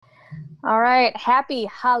All right. Happy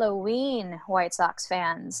Halloween, White Sox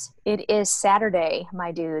fans. It is Saturday,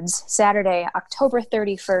 my dudes. Saturday, October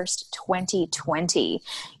 31st, 2020.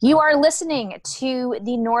 You are listening to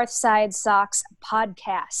the Northside Sox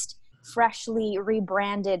podcast, freshly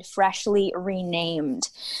rebranded, freshly renamed.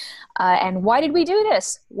 And why did we do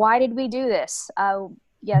this? Why did we do this?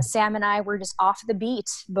 Yeah, Sam and I were just off the beat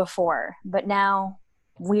before, but now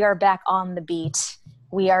we are back on the beat.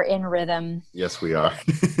 We are in rhythm. Yes, we are.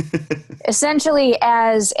 Essentially,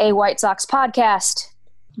 as a White Sox podcast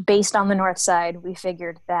based on the North Side, we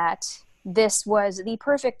figured that this was the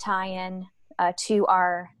perfect tie-in to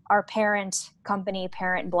our parent company,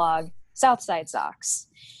 parent blog, Southside Sox.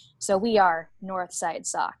 So we are North Side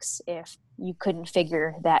Sox, if you couldn't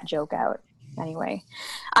figure that joke out. Anyway,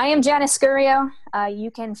 I am Janice Scurio.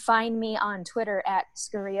 You can find me on Twitter at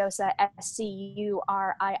Scuriosa, Scuriiosa.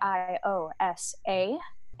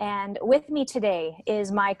 And with me today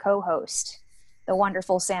is my co-host, the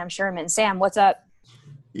wonderful Sam Sherman. Sam, what's up?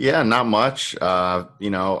 Yeah, not much.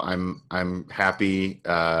 I'm happy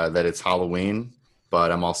that it's Halloween,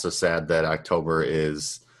 but I'm also sad that October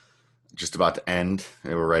is just about to end.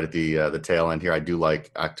 We're right at the tail end here. I do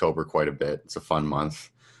like October quite a bit. It's a fun month.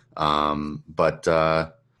 But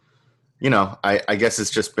I guess it's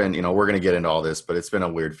just been, we're going to get into all this, but it's been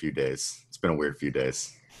a weird few days. It's been a weird few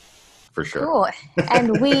days for sure. Cool.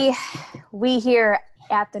 And we here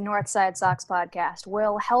at the Northside Sox podcast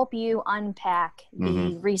will help you unpack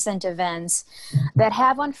the recent events that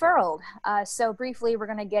have unfurled. So briefly, we're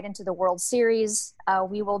going to get into the World Series.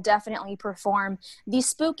 We will definitely perform the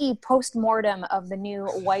spooky postmortem of the new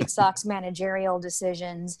White Sox managerial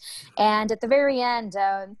decisions. And at the very end,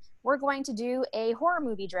 we're going to do a horror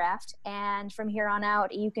movie draft. And from here on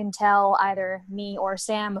out, you can tell either me or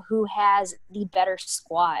Sam who has the better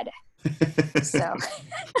squad. So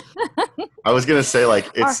I was gonna say,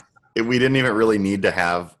 we didn't even really need to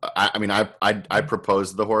have. I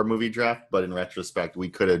proposed the horror movie draft, but in retrospect, we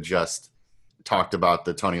could have just talked about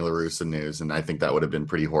the Tony La Russa news, and I think that would have been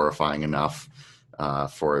pretty horrifying enough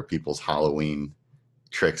for people's Halloween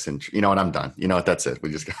tricks. And you know what? I'm done. You know what? That's it. We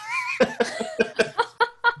just got.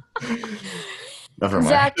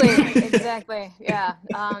 Exactly. Yeah.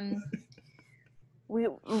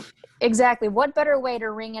 Exactly. What better way to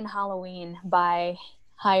ring in Halloween by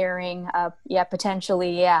hiring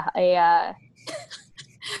potentially I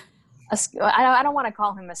don't want to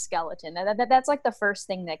call him a skeleton. That's like the first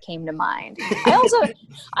thing that came to mind.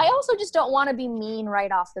 I also just don't want to be mean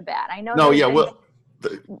right off the bat. I know. No,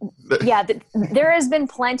 yeah, there has been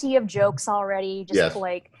plenty of jokes already. Just yes.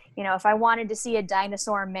 Like, if I wanted to see a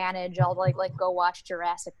dinosaur manage, I'll like go watch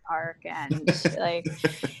Jurassic Park and like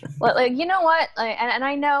you know what? And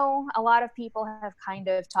I know a lot of people have kind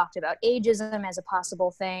of talked about ageism as a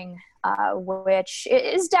possible thing, which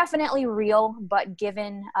is definitely real. But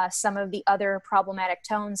given some of the other problematic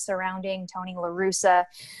tones surrounding Tony La Russa,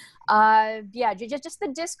 just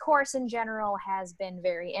the discourse in general has been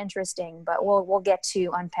very interesting, but we'll get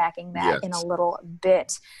to unpacking that in a little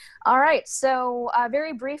bit. All right, so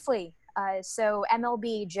very briefly, so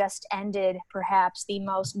MLB just ended perhaps the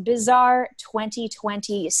most bizarre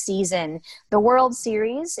 2020 season. The World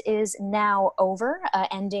Series is now over,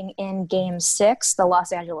 ending in Game 6. The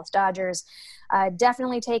Los Angeles Dodgers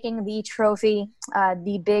definitely taking the trophy,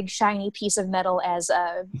 the big shiny piece of metal, as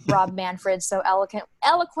Rob Manfred so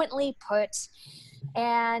eloquently put.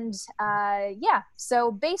 And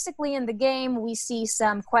so basically in the game, we see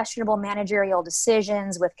some questionable managerial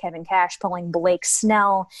decisions with Kevin Cash pulling Blake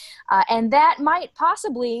Snell. And that might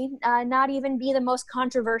possibly not even be the most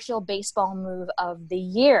controversial baseball move of the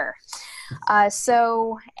year.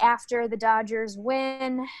 So after the Dodgers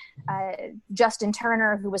win, Justin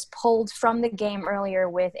Turner, who was pulled from the game earlier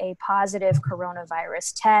with a positive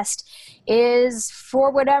coronavirus test, is,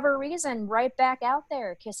 for whatever reason, right back out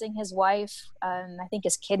there kissing his wife. I think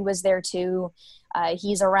his kid was there too.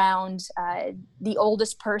 He's around the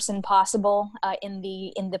oldest person possible in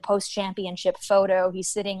the post-championship photo. He's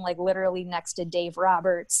sitting like literally next to Dave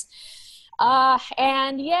Roberts.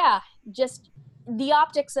 Just the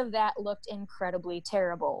optics of that looked incredibly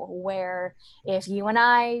terrible, where if you and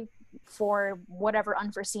I, for whatever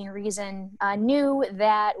unforeseen reason, knew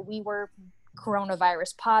that we were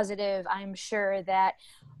coronavirus positive, I'm sure that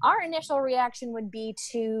our initial reaction would be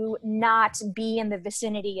to not be in the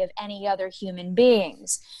vicinity of any other human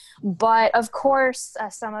beings. But of course,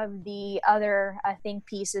 some of the other think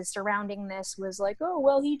pieces surrounding this was like, oh,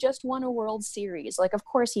 well, he just won a World Series. Like, of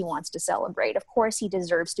course he wants to celebrate. Of course he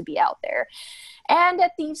deserves to be out there. And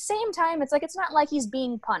at the same time, it's like, it's not like he's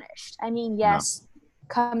being punished. I mean, yes,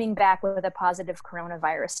 coming back with a positive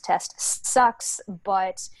coronavirus test sucks,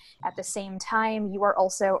 but at the same time, you are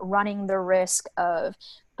also running the risk of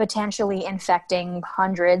potentially infecting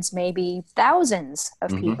hundreds, maybe thousands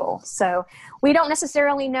of Mm-hmm. people. So we don't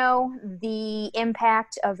necessarily know the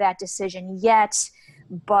impact of that decision yet,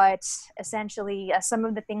 but essentially some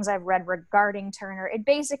of the things I've read regarding Turner, it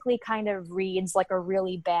basically kind of reads like a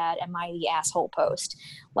really bad "Am I the asshole" post.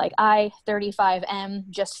 Like, I, 35M,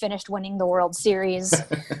 just finished winning the World Series.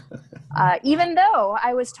 Even though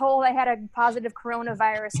I was told I had a positive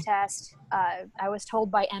coronavirus test, I was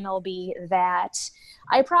told by MLB that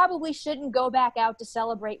I probably shouldn't go back out to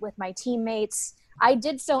celebrate with my teammates. I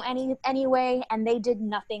did so anyway, and they did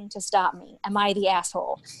nothing to stop me. Am I the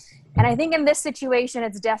asshole? And I think in this situation,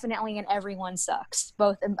 it's definitely an everyone sucks.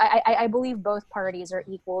 I believe both parties are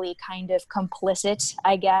equally kind of complicit,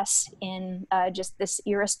 I guess, in just this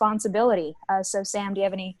irresponsibility. So, Sam, do you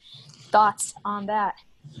have any thoughts on that?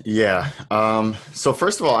 Yeah. So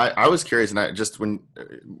first of all, I was curious, and I just when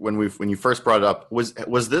you first brought it up, was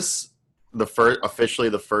this the first officially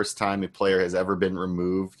the first time a player has ever been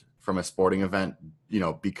removed from a sporting event,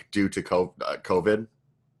 due to COVID,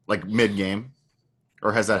 like mid game,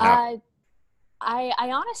 or has that happened? Uh,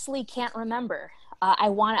 I honestly can't remember. I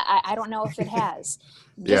don't know if it has,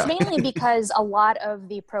 just Yeah. mainly because a lot of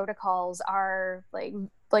the protocols are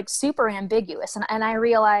like super ambiguous, and I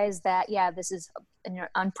realize that yeah, this is an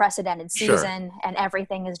unprecedented Sure. season, and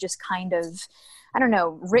everything is just kind of, I don't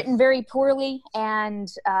know, written very poorly, and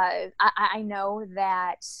I know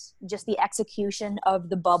that just the execution of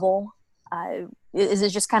the bubble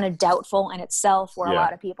is just kind of doubtful in itself, where a Yeah.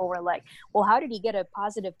 lot of people were like, well, how did he get a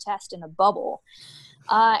positive test in a bubble?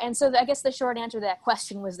 And so I guess the short answer to that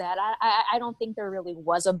question was that I don't think there really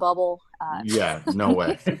was a bubble. Yeah. No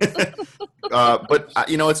way. But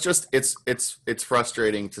it's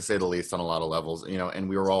frustrating to say the least on a lot of levels, and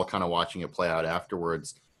we were all kind of watching it play out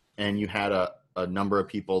afterwards, and you had a number of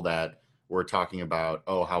people that were talking about,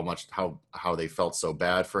 oh, how they felt so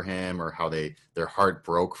bad for him, or how their heart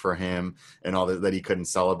broke for him, and all that he couldn't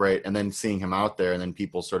celebrate, and then seeing him out there, and then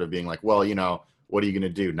people sort of being like, well, what are you going to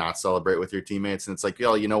do, not celebrate with your teammates? And it's like,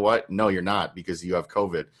 yo, you know what, no, you're not, because you have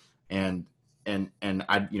COVID. And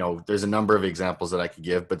I, there's a number of examples that I could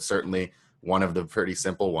give, but certainly one of the pretty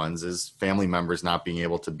simple ones is family members not being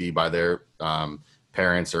able to be by their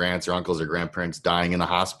parents or aunts or uncles or grandparents dying in the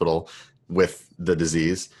hospital with the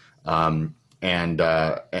disease. And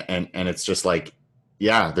it's just like,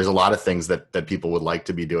 yeah, there's a lot of things that people would like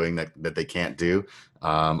to be doing that they can't do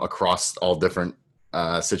across all different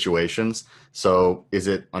situations. So is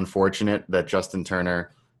it unfortunate that Justin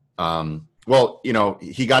Turner, well,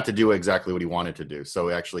 he got to do exactly what he wanted to do. So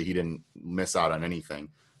actually he didn't miss out on anything.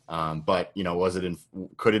 But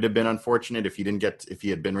could it have been unfortunate if he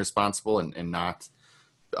had been responsible and not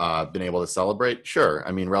been able to celebrate? Sure.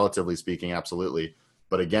 I mean, relatively speaking, absolutely.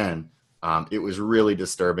 But again, it was really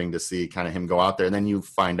disturbing to see kind of him go out there. And then you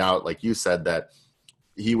find out, like you said, that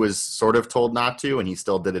he was sort of told not to, and he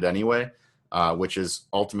still did it anyway, which is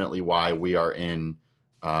ultimately why we are in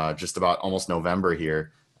just about almost November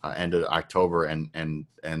here, end of October, and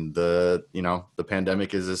the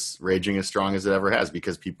pandemic is as raging as strong as it ever has,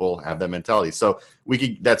 because people have that mentality. So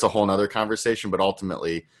that's a whole nother conversation, but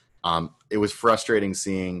ultimately it was frustrating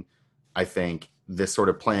seeing, I think, this sort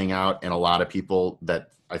of playing out in a lot of people that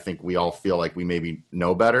I think we all feel like we maybe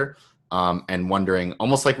know better, and wondering,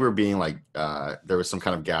 almost like we were being like, there was some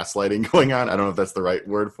kind of gaslighting going on. I don't know if that's the right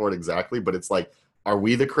word for it exactly, but it's like, are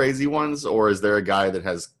we the crazy ones, or is there a guy that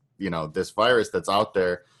has, this virus that's out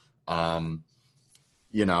there,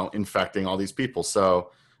 infecting all these people?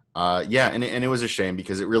 So, yeah, and it was a shame,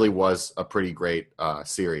 because it really was a pretty great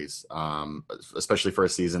series, especially for a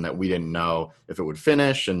season that we didn't know if it would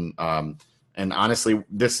finish. And honestly,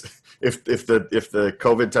 if the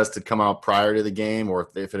COVID test had come out prior to the game, or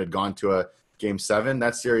if it had gone to a game 7,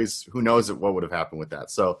 that series, who knows what would have happened with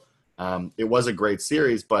that. So it was a great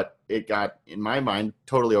series, but it got, in my mind,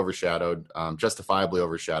 totally overshadowed, justifiably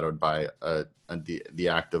overshadowed by the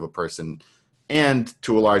act of a person, and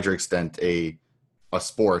to a larger extent a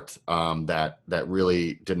sport that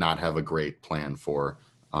really did not have a great plan for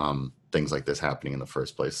things like this happening in the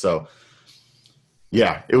first place. So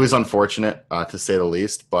yeah, it was unfortunate to say the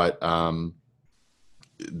least, but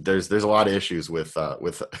there's a lot of issues with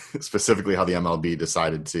specifically how the MLB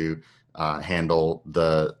decided to handle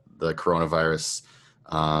the coronavirus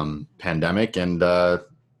pandemic, and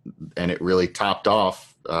it really topped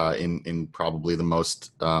off in probably the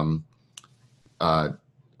most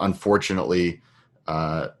unfortunately,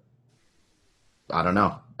 I don't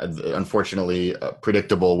know, unfortunately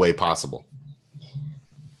predictable way possible.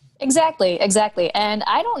 Exactly. And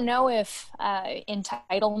I don't know if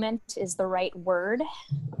entitlement is the right word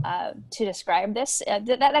to describe this.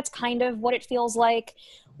 That's kind of what it feels like.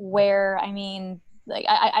 Where I mean, like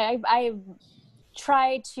I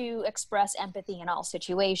try to express empathy in all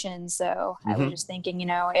situations. So I was Hmm. just thinking,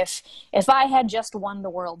 if I had just won the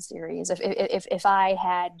World Series, if I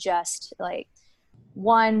had just like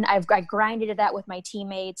I grinded it out with my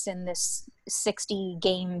teammates in this 60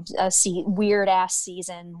 game weird ass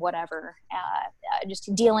season, whatever,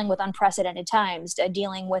 just dealing with unprecedented times,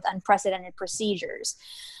 dealing with unprecedented procedures.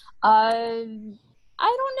 Uh,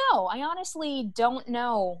 I don't know. I honestly don't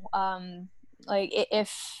know. Like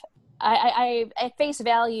if at face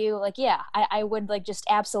value, like, yeah, I would like just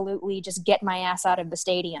absolutely just get my ass out of the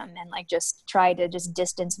stadium and like just try to just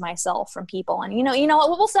distance myself from people. And what,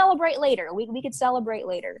 we'll celebrate later. We could celebrate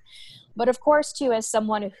later. But of course, too, as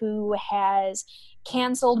someone who has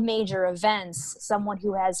canceled major events, someone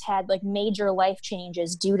who has had like major life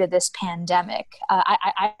changes due to this pandemic,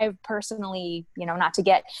 I personally, not to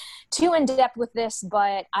get too in depth with this,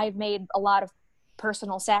 but I've made a lot of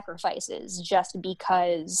personal sacrifices just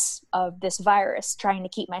because of this virus, trying to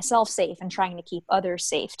keep myself safe and trying to keep others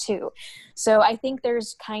safe too. So I think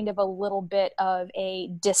there's kind of a little bit of a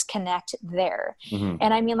disconnect there. Hmm.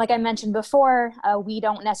 And I mean, like I mentioned before, we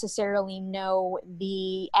don't necessarily know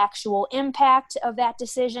the actual impact of that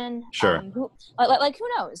decision. Sure. Who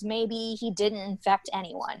knows? Maybe he didn't infect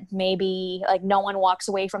anyone. Maybe like no one walks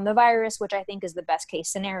away from the virus, which I think is the best case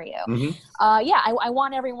scenario. Hmm. Yeah, I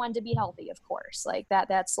want everyone to be healthy, of course. Like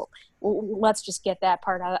that's let's just get that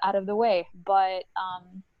part out of the way. But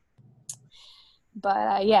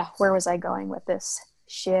yeah, where was I going with this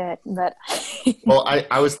shit? But Well,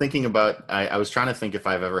 I was thinking about, I was trying to think if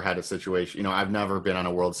I've ever had a situation, I've never been on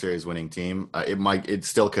a World Series winning team. It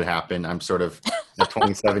still could happen. I'm sort of at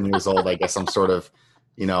 27 years old. I guess I'm sort of,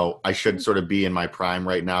 I should sort of be in my prime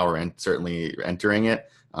right now, or certainly entering it.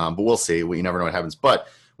 But we'll see. You never know what happens. But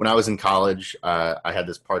when I was in college, I had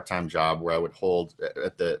this part-time job where I would hold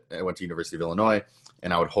I went to University of Illinois,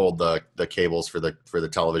 and I would hold the cables for the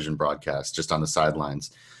television broadcast just on the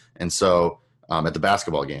sidelines. And so at the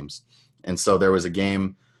basketball games. And so there was a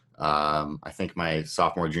game, I think my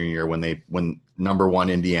sophomore, junior year, when number one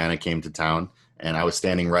Indiana came to town, and I was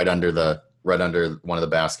standing right under one of the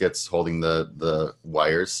baskets, holding the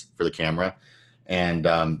wires for the camera, and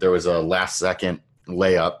there was a last second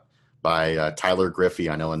layup by Tyler Griffey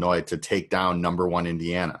on Illinois to take down number one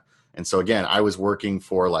Indiana. And so again, I was working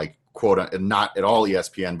for like quote, not at all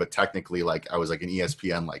ESPN, but technically like I was like an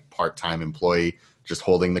ESPN like part-time employee, just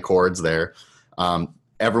holding the cords there.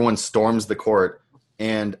 Everyone storms the court,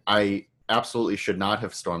 and I absolutely should not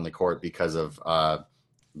have stormed the court because of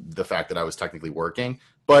the fact that I was technically working.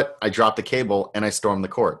 But I dropped the cable and I stormed the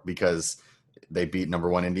court because they beat number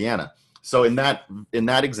one Indiana. So in that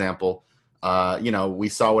example, we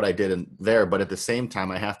saw what I did in there, but at the same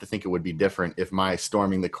time, I have to think it would be different if my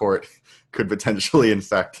storming the court could potentially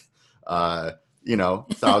infect,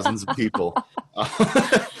 thousands of people.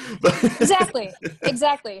 exactly.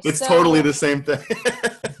 It's totally the same thing.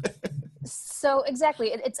 So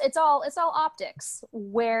exactly, it's all optics.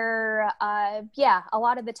 Where a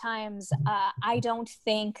lot of the times I don't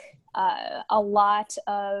think I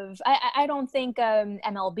don't think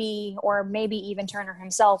MLB or maybe even Turner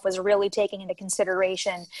himself was really taking into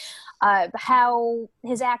consideration how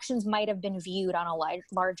his actions might have been viewed on a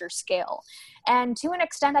larger scale. And to an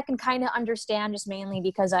extent, I can kind of understand, just mainly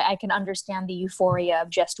because I can understand the euphoria of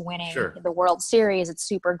just winning the World Series. It's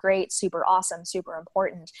super great, super awesome, super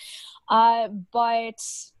important. But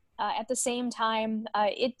at the same time,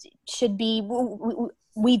 it should be,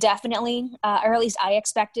 we definitely, or at least I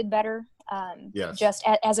expected better. Yes. Just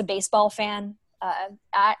as a baseball fan,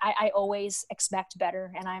 I always expect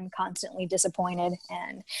better, and I'm constantly disappointed,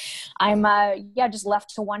 and I'm just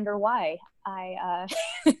left to wonder why. And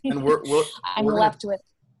I'm left with.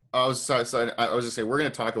 I was sorry. So I was just saying we're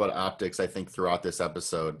going to talk about optics, I think, throughout this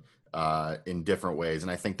episode in different ways,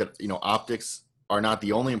 and I think that optics are not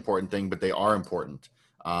the only important thing, but they are important.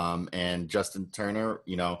 And Justin Turner,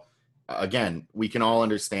 again, we can all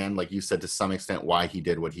understand, like you said, to some extent, why he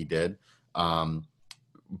did what he did.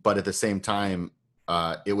 But at the same time,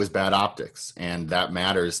 it was bad optics, and that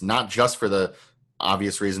matters not just for the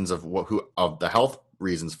obvious reasons of the health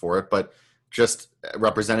reasons for it, but just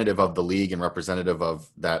representative of the league and representative of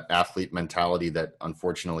that athlete mentality that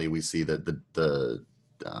unfortunately we see the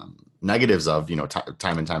negatives of,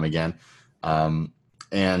 time and time again.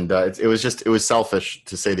 It was selfish,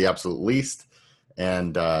 to say the absolute least.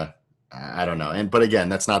 And I don't know. But again,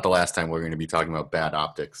 that's not the last time we're going to be talking about bad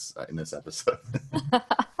optics in this episode.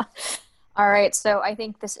 All right, so I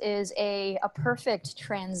think this is a perfect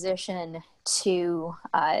transition to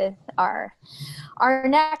our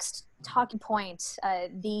next talking point,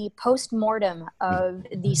 the post-mortem of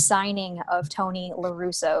the signing of Tony La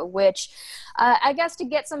Russa, which I guess to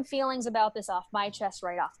get some feelings about this off my chest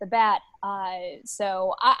right off the bat.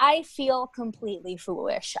 So I feel completely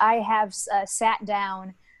foolish. I have sat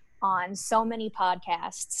down on so many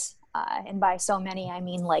podcasts, and by so many I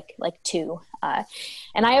mean like two,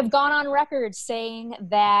 and I have gone on record saying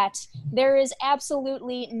that there is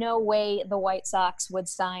absolutely no way the White Sox would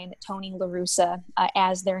sign Tony La Russa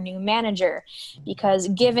as their new manager, because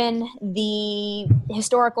given the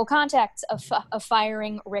historical context of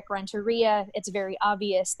firing Rick Renteria, it's very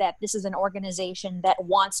obvious that this is an organization that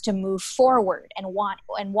wants to move forward and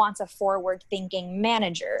wants a forward-thinking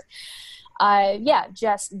manager.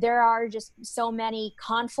 There are just so many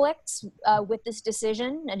conflicts with this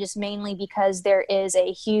decision, and just mainly because there is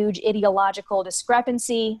a huge ideological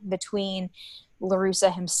discrepancy between La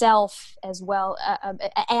Russa himself as well,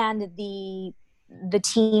 and the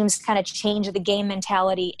team's kind of change of the game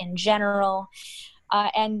mentality in general.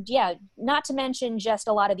 Not to mention just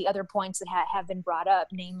a lot of the other points that have been brought up,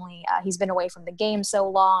 namely he's been away from the game so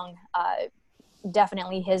long,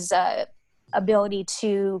 definitely his ability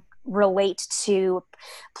to relate to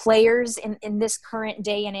players in this current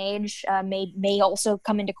day and age may also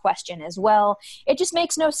come into question as well. It just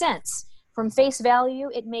makes no sense. From face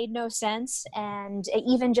value, it made no sense, and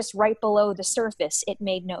even just right below the surface, it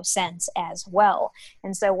made no sense as well.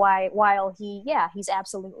 And so while he's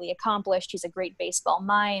absolutely accomplished, he's a great baseball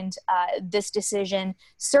mind, this decision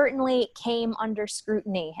certainly came under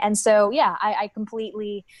scrutiny. And so, I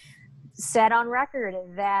completely said on record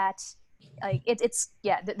that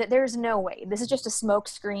there's no way. This is just a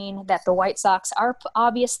smokescreen that the White Sox are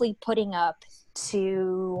obviously putting up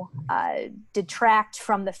to detract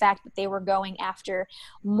from the fact that they were going after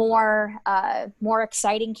more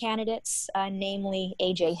exciting candidates, namely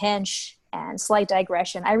AJ Hinch. And slight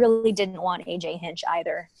digression, I really didn't want AJ Hinch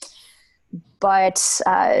either. But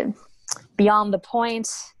beyond the point,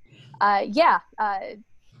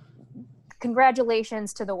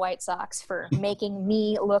 congratulations to the White Sox for making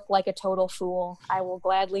me look like a total fool. I will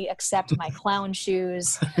gladly accept my clown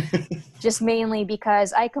shoes, just mainly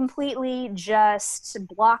because I completely just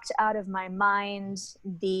blocked out of my mind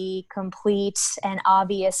the complete and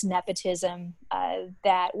obvious nepotism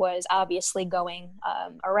that was obviously going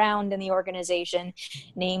around in the organization,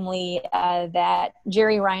 namely that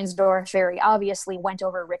Jerry Reinsdorf very obviously went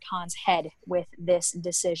over Rick Hahn's head with this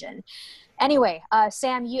decision. Anyway,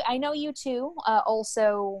 Sam, I know you too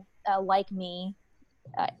also, like me,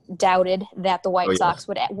 doubted that the White Sox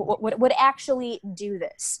would actually do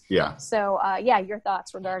this. Yeah. So, your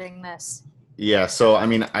thoughts regarding this? Yeah. So, I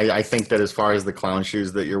mean, I think that as far as the clown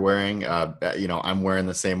shoes that you're wearing, I'm wearing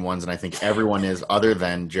the same ones, and I think everyone is, other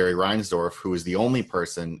than Jerry Reinsdorf, who is the only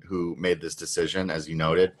person who made this decision, as you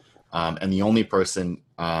noted, and the only person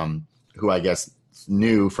who I guess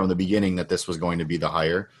knew from the beginning that this was going to be the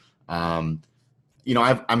hire. I'm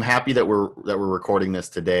happy that we're recording this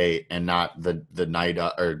today and not the night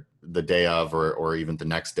or the day of, or even the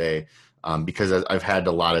next day, because I've had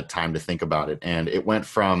a lot of time to think about it. And it went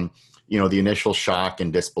from, the initial shock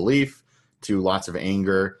and disbelief to lots of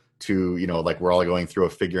anger to, we're all going through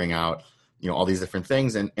figuring out, all these different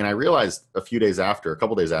things. And I realized a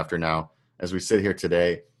couple days after now, as we sit here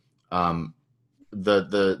today,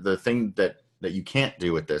 the thing that you can't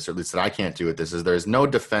do with this, or at least that I can't do with this, is there's no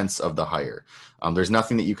defense of the hire. There's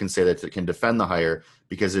nothing that you can say that can defend the hire,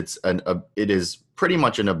 because it is pretty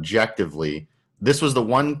much an objectively, this was the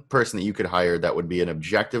one person that you could hire that would be an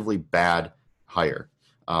objectively bad hire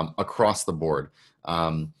across the board.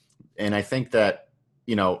 And I think that,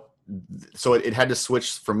 so it had to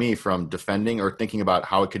switch for me from defending or thinking about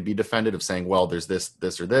how it could be defended, of saying, well, there's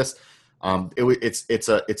this or this.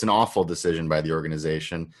 It's an awful decision by the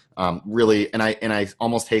organization, really, and I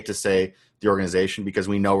almost hate to say the organization, because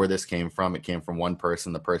we know where this came from. It came from one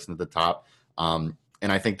person, the person at the top, and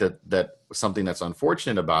I think that something that's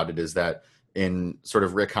unfortunate about it is that in sort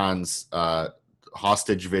of Rick Hahn's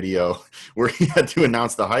hostage video where he had to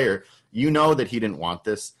announce the hire, that he didn't want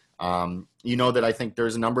this. That I think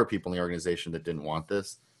there's a number of people in the organization that didn't want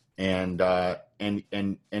this, and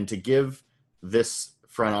to give this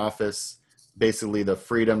front office basically the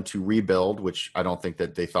freedom to rebuild, which I don't think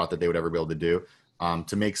that they thought that they would ever be able to do,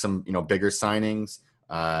 to make some bigger signings,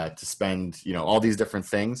 to spend all these different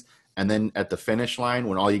things, and then at the finish line,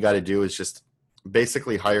 when all you got to do is just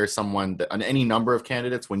basically hire someone on any number of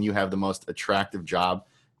candidates, when you have the most attractive job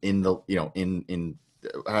in the in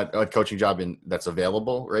a coaching job that's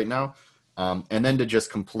available right now, and then to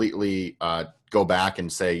just completely go back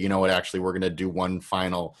and say, you know what, actually, we're going to do one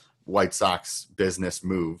final White Sox business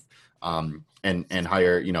move, and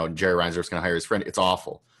hire, Jerry Reinsdorf's going to hire his friend. It's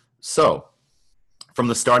awful. So from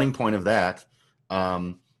the starting point of that,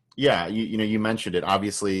 you mentioned it.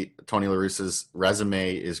 Obviously, Tony La Russa's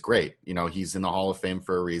resume is great. He's in the Hall of Fame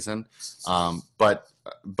for a reason. But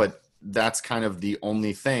that's kind of the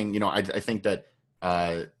only thing. I think that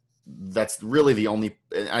that's really the only.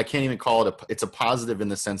 I can't even call it it's a positive in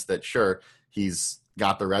the sense that sure, he's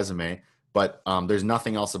got the resume, but there's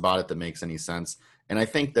nothing else about it that makes any sense. And I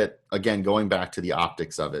think that, again, going back to the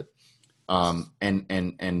optics of it, and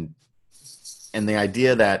the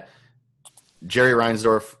idea that Jerry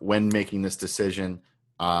Reinsdorf, when making this decision,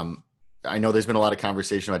 I know there's been a lot of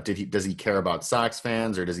conversation about does he care about Sox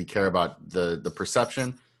fans, or does he care about the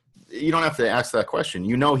perception? You don't have to ask that question.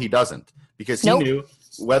 He doesn't, because he knew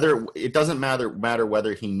whether it doesn't matter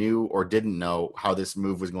whether he knew or didn't know how this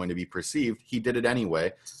move was going to be perceived. He did it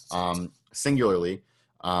anyway, singularly,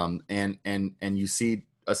 and you see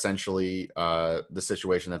essentially the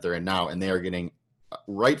situation that they're in now, and they are getting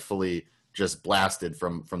rightfully just blasted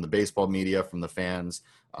from the baseball media, from the fans,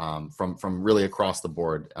 from really across the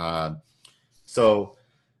board. So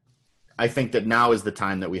I think that now is the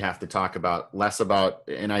time that we have to talk less about,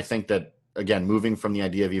 and I think that, again, moving from the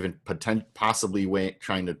idea of even possibly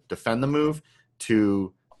trying to defend the move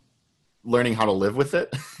to learning how to live with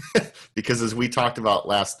it. Because as we talked about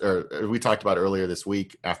earlier this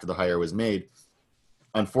week after the hire was made,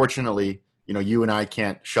 unfortunately, you and I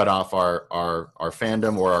can't shut off our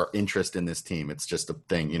fandom or our interest in this team. It's just a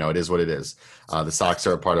thing. It is what it is. The Sox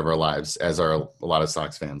are a part of our lives, as are a lot of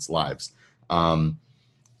Sox fans' lives.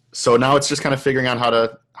 So now it's just kind of figuring out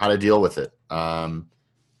how to deal with it.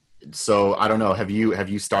 So I don't know. Have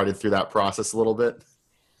you started through that process a little bit?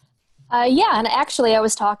 Yeah, and actually I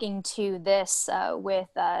was talking to this with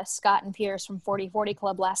Scott and Pierce from 4040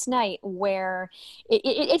 Club last night, where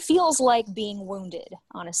it feels like being wounded,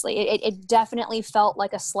 honestly. It definitely felt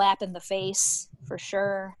like a slap in the face, for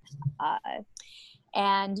sure.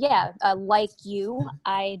 And yeah, like you,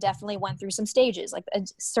 I definitely went through some stages. Like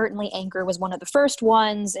certainly Anchor was one of the first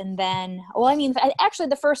ones, and then, actually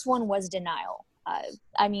the first one was denial.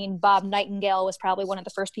 Bob Nightingale was probably one of the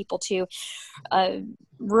first people to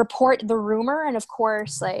report the rumor. And of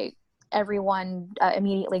course, like everyone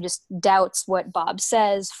immediately just doubts what Bob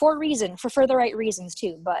says for the right reasons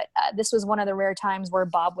too. But this was one of the rare times where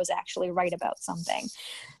Bob was actually right about something.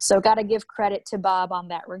 So got to give credit to Bob on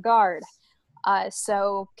that regard.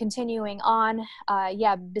 So continuing on,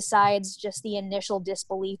 besides just the initial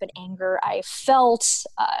disbelief and anger I felt,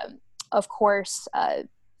 of course,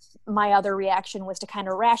 my other reaction was to kind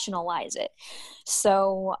of rationalize it.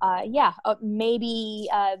 So maybe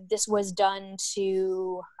this was done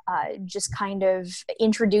to just kind of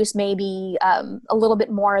introduce maybe a little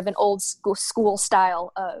bit more of an old school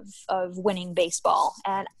style of winning baseball.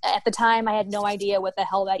 And at the time, I had no idea what the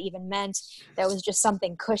hell that even meant. That was just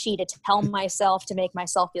something cushy to tell myself to make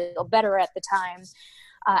myself feel better at the time.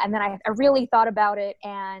 And then I really thought about it,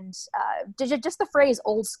 and just the phrase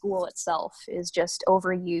old school itself is just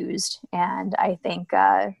overused, and I think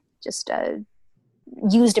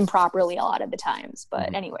used improperly a lot of the times.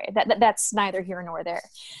 But anyway, that's neither here nor there.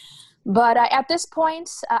 But at this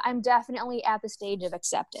point, I'm definitely at the stage of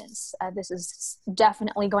acceptance. This is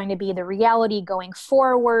definitely going to be the reality going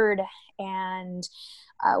forward, and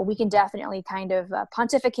we can definitely kind of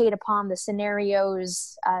pontificate upon the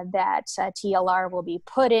scenarios that TLR will be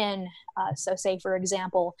put in. So say, for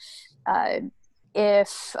example,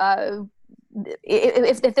 if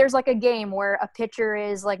there's like a game where a pitcher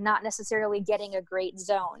is like not necessarily getting a great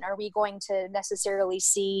zone, are we going to necessarily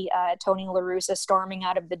see Tony La Russa storming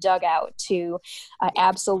out of the dugout to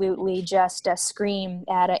absolutely just scream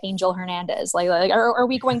at Angel Hernandez? Like are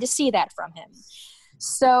we going to see that from him?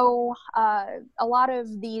 So a lot of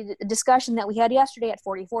the discussion that we had yesterday at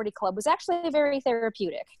 4040 Club was actually very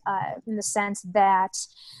therapeutic in the sense that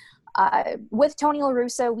with Tony La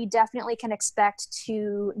Russa, we definitely can expect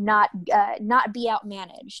to not be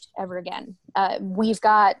outmanaged ever again. We've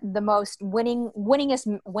got the most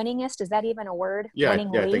winningest, is that even a word? Yeah, I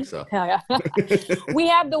think so. Oh, yeah. We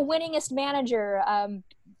have the winningest manager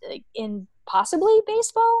in possibly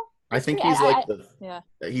baseball. I think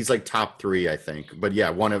he's like top 3, I think. But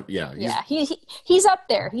yeah, he's up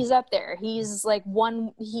there. He's like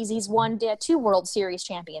he's won 2 World Series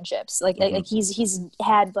championships. Like he's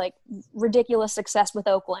had like ridiculous success with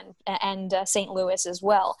Oakland and St. Louis as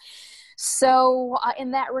well. So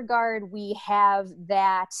in that regard, we have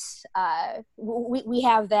that. We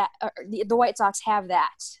have that. The White Sox have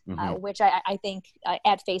that, which I think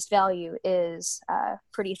at face value is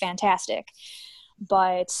pretty fantastic.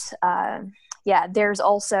 But yeah, there's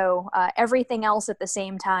also everything else at the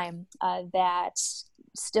same time that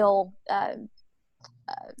still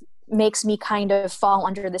makes me kind of fall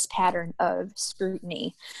under this pattern of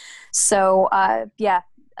scrutiny. So yeah,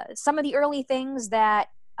 some of the early things that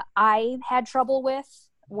I had trouble with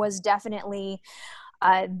was definitely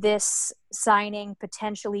this signing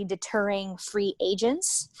potentially deterring free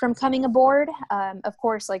agents from coming aboard. Of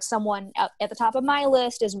course, like someone at the top of my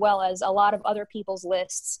list, as well as a lot of other people's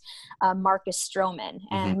lists, Marcus Stroman.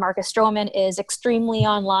 And Marcus Stroman is extremely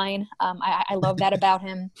online. I love that about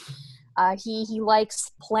him. He likes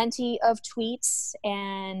plenty of tweets,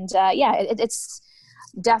 and yeah, it's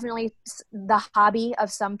definitely the hobby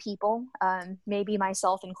of some people, maybe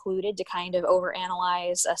myself included, to kind of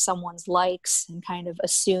overanalyze someone's likes and kind of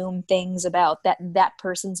assume things about that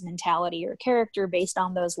person's mentality or character based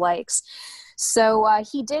on those likes. So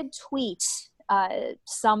he did tweet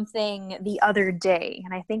something the other day,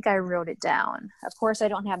 and I think I wrote it down. Of course, I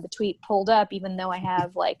don't have the tweet pulled up, even though I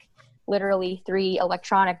have like literally 3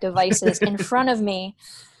 electronic devices in front of me.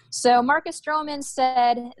 So Marcus Stroman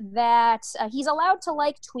said that he's allowed to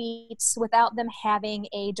like tweets without them having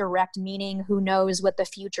a direct meaning. Who knows what the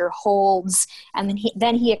future holds? And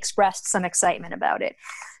then he expressed some excitement about it.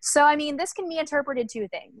 So, I mean, this can be interpreted two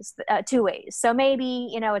ways. So maybe,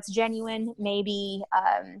 it's genuine. Maybe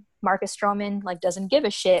Marcus Stroman doesn't give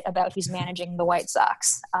a shit about who's managing the White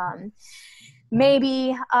Sox.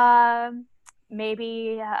 Maybe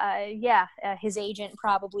his agent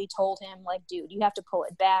probably told him, dude, you have to pull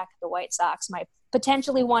it back. The White Sox might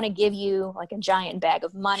potentially want to give you a giant bag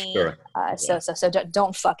of money. Sure. So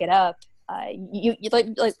don't fuck it up. You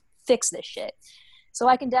fix this shit. So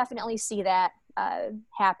I can definitely see that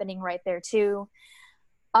happening right there too.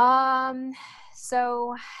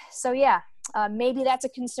 So yeah, maybe that's a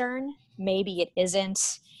concern. Maybe it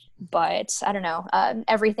isn't. But I don't know.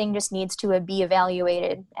 Everything just needs to be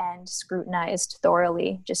evaluated and scrutinized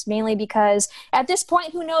thoroughly. Just mainly because at this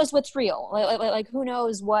point, who knows what's real? Who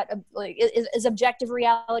knows what? Is objective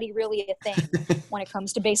reality really a thing when it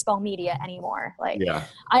comes to baseball media anymore? Yeah.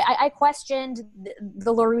 I questioned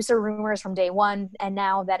the La Russa rumors from day one, and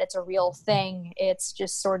now that it's a real thing, it's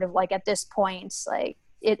just sort of at this point,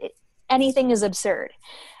 anything is absurd.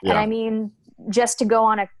 Yeah. And I mean, just to go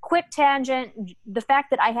on a quick tangent, the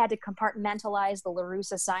fact that I had to compartmentalize the La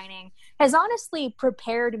Russa signing has honestly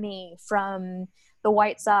prepared me from the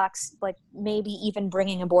White Sox, maybe even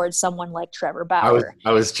bringing aboard someone like Trevor Bauer.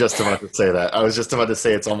 I was just about to say that. I was just about to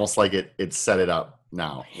say it's almost like it set it up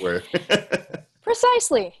now. Where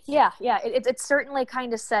Precisely. Yeah. It's certainly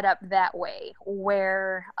kind of set up that way,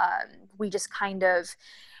 where we just kind of,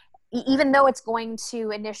 even though it's going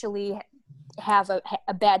to initially have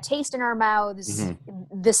a bad taste in our mouths,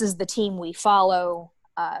 this is the team we follow.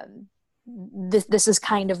 This is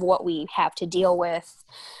kind of what we have to deal with.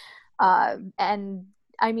 And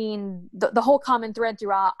I mean, the whole common thread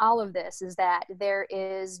through all of this is that there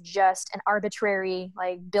is just an arbitrary,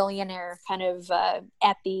 billionaire kind of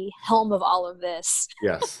at the helm of all of this.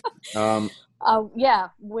 Yes. Yeah,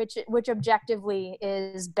 which objectively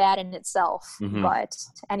is bad in itself. But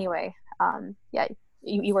anyway, yeah.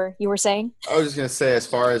 You were saying? I was just going to say, as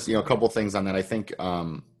far as, a couple things on that, I think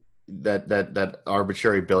that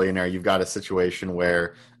arbitrary billionaire, you've got a situation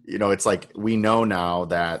where, it's we know now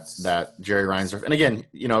that Jerry Reinsdorf, and again,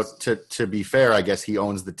 to be fair, I guess he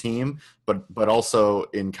owns the team, but also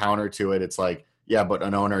in counter to it, it's yeah, but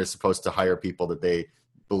an owner is supposed to hire people that they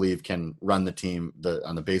believe can run the team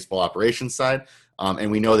on the baseball operations side. And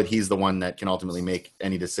we know that he's the one that can ultimately make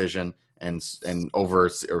any decision and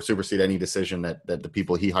over or supersede any decision that the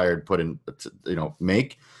people he hired put in,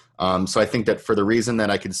 make. So I think that for the reason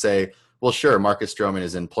that I could say, well, sure, Marcus Stroman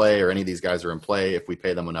is in play, or any of these guys are in play if we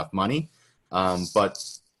pay them enough money. But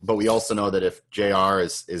we also know that if JR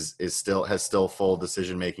has still full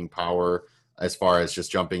decision-making power as far as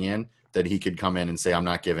just jumping in, that he could come in and say, I'm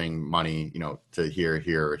not giving money, to here,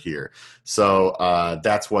 or here. So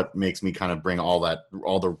that's what makes me kind of bring all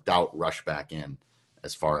the doubt rush back in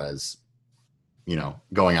as far as,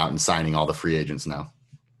 going out and signing all the free agents now.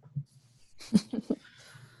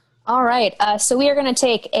 All right. So we are going to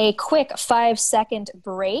take a quick 5-second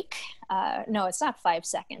break. No, it's not 5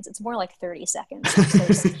 seconds. It's more like 30 seconds.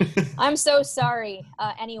 I'm so sorry.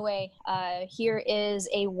 Anyway, here is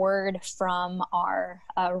a word from our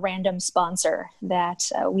random sponsor that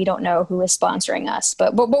we don't know who is sponsoring us,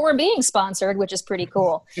 but we're being sponsored, which is pretty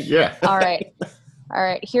cool. Yeah. All right. All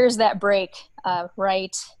right, here's that break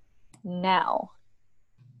right now.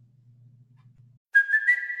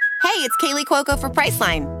 Hey, it's Kaylee Cuoco for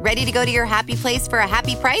Priceline. Ready to go to your happy place for a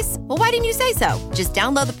happy price? Well, why didn't you say so? Just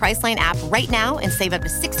download the Priceline app right now and save up to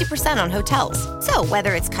 60% on hotels. So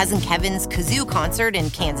whether it's Cousin Kevin's Kazoo Concert in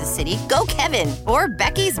Kansas City, go Kevin, or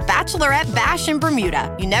Becky's Bachelorette Bash in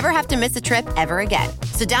Bermuda, you never have to miss a trip ever again.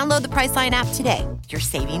 So download the Priceline app today. Your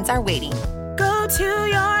savings are waiting. Go to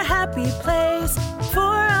your happy place for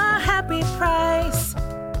a happy price.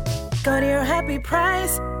 Go to your happy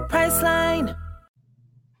price, Priceline.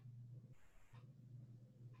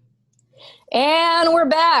 And we're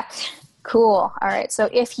back. Cool. All right. So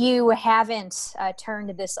if you haven't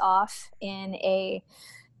turned this off in a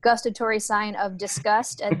gustatory sign of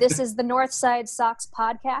disgust, this is the Northside Sox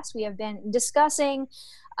podcast. We have been discussing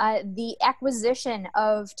the acquisition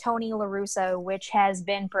of Tony La Russa, which has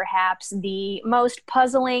been perhaps the most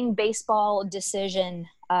puzzling baseball decision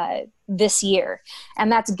this year.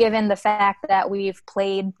 And that's given the fact that we've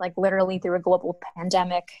played like literally through a global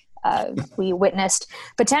pandemic. We witnessed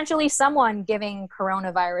potentially someone giving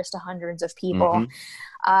coronavirus to hundreds of people.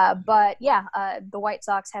 But yeah, the White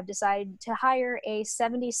Sox have decided to hire a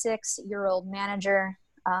 76-year-old manager,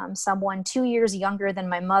 someone 2 years younger than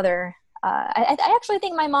my mother. I actually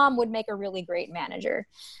think my mom would make a really great manager.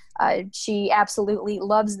 She absolutely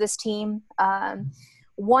loves this team.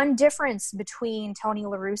 One difference between Tony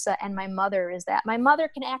La Russa and my mother is that my mother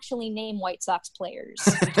can actually name White Sox players.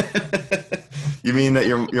 You mean that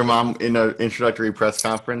your mom, in an introductory press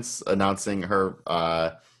conference announcing her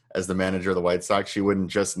as the manager of the White Sox, she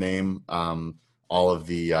wouldn't just name all of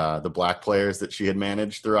the black players that she had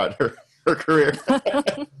managed throughout her career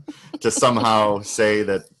to somehow say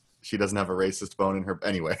that she doesn't have a racist bone in her.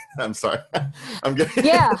 Anyway, I'm sorry. I'm getting.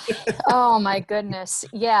 Yeah. Oh my goodness.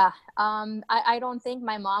 Yeah. I don't think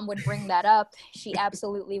my mom would bring that up. She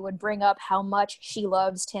absolutely would bring up how much she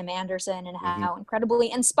loves Tim Anderson and how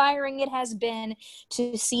incredibly inspiring it has been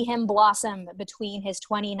to see him blossom between his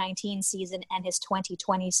 2019 season and his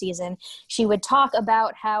 2020 season. She would talk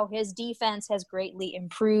about how his defense has greatly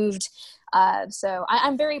improved. So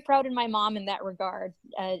I'm very proud of my mom in that regard,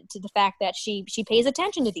 to the fact that she pays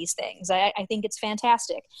attention to these things. I think it's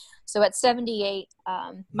fantastic. So at 78,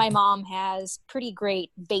 my mom has pretty great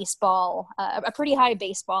baseball, a pretty high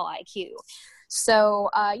baseball IQ. So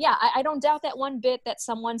yeah, I don't doubt that one bit that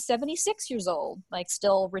someone 76 years old like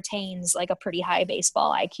still retains like a pretty high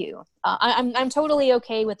baseball IQ. I'm totally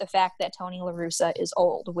okay with the fact that Tony La Russa is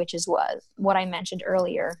old, which is what I mentioned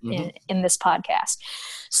earlier in this podcast.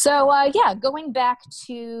 So yeah, going back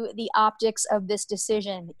to the optics of this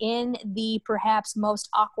decision, in the perhaps most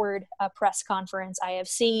awkward press conference I have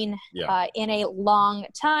seen in a long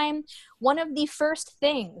time, one of the first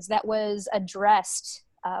things that was addressed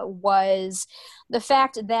was the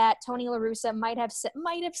fact that Tony La Russa might have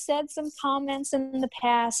said some comments in the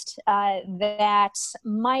past that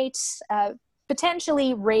might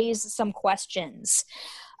potentially raise some questions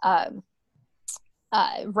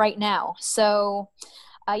right now. So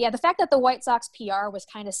yeah, the fact that the White Sox PR was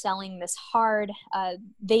kind of selling this hard,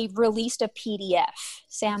 they released a PDF.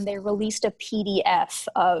 Sam, they released a PDF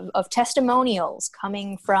of testimonials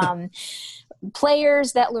coming from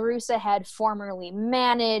players that La Russa had formerly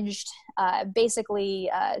managed, basically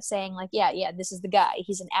saying like, yeah, this is the guy.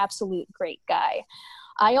 He's an absolute great guy.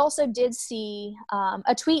 I also did see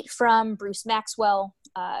a tweet from Bruce Maxwell.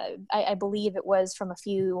 I believe it was from a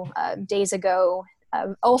few days ago,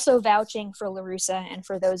 also vouching for La Russa. And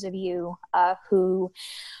for those of you who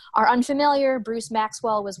are unfamiliar, Bruce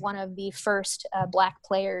Maxwell was one of the first black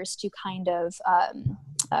players to kind of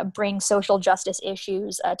bring social justice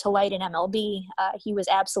issues to light in MLB. He was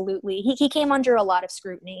he came under a lot of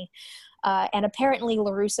scrutiny. And apparently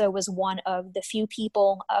La Russa was one of the few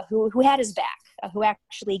people who had his back, who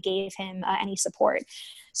actually gave him any support.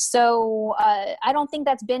 So I don't think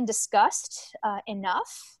that's been discussed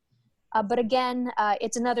enough. But again,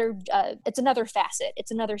 it's another facet.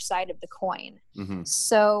 It's another side of the coin.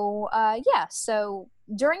 So yeah. So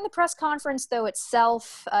during the press conference, though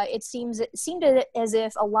itself, it seemed as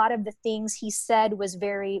if a lot of the things he said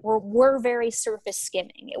were very surface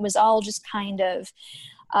skimming. It was all just kind of,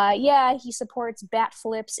 yeah, he supports bat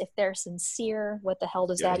flips if they're sincere. What the hell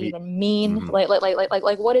does that even mean? Like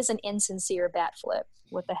what is an insincere bat flip?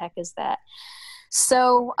 What the heck is that?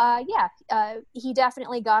 So, yeah, he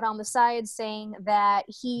definitely got on the side saying that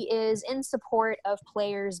he is in support of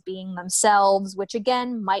players being themselves, which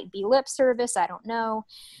again might be lip service. I don't know.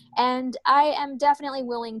 And I am definitely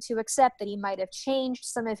willing to accept that he might have changed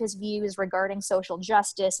some of his views regarding social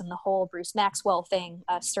justice and the whole Bruce Maxwell thing.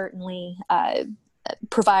 Certainly,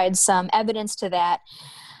 provide some evidence to that.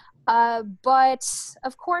 But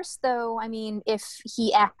of course, though, I mean, if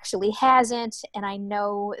he actually hasn't, and I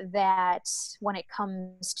know that when it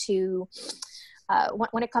comes to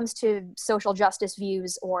social justice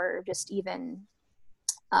views, or just even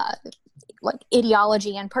like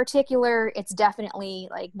ideology in particular, it's definitely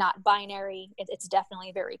like not binary. It's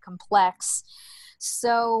definitely very complex.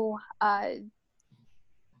 So I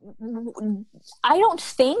don't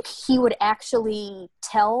think he would actually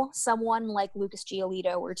tell someone like Lucas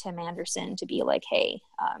Giolito or Tim Anderson to be like, hey,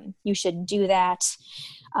 you should do that.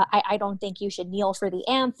 I don't think you should kneel for the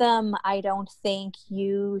anthem. I don't think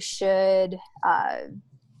you should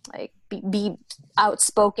be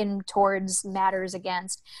outspoken towards matters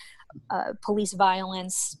against police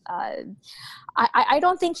violence. I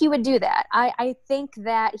don't think he would do that. I think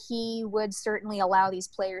that he would certainly allow these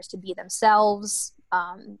players to be themselves,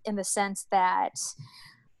 in the sense that,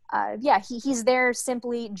 he's there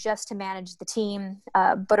simply just to manage the team.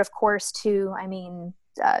 But of course, too, I mean,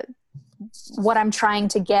 what I'm trying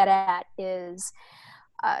to get at is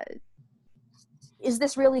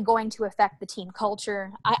this really going to affect the team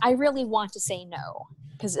culture? I really want to say no,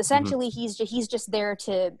 because essentially he's just there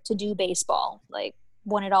to do baseball, like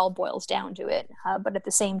when it all boils down to it. But at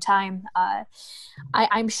the same time,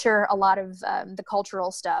 I'm sure a lot of the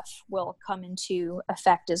cultural stuff will come into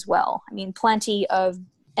effect as well. I mean, plenty of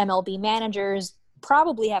MLB managers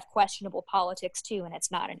probably have questionable politics too, and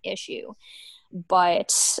it's not an issue.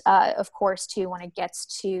 But of course, too, when it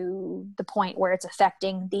gets to the point where it's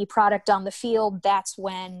affecting the product on the field, that's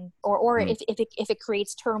when, or if it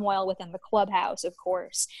creates turmoil within the clubhouse, of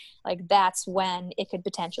course, like that's when it could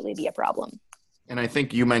potentially be a problem. And I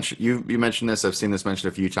think you mentioned this. I've seen this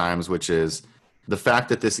mentioned a few times, which is the fact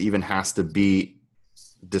that this even has to be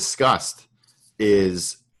discussed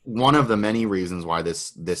is one of the many reasons why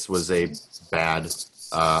this was a bad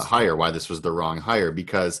hire, why this was the wrong hire.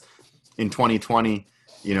 Because in 2020,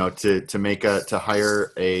 to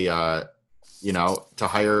hire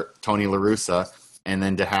Tony La Russa, and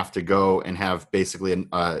then to have to go and have basically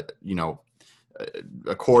a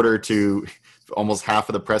quarter to almost half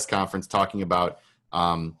of the press conference talking about,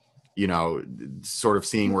 sort of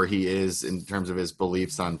seeing where he is in terms of his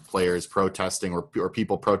beliefs on players protesting or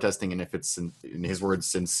people protesting, and if it's, in his words,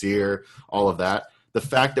 sincere, all of that. The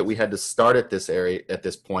fact that we had to start at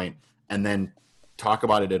this point and then talk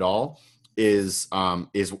about it at all is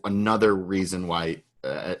another reason why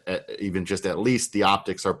even just at least the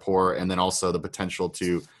optics are poor, and then also the potential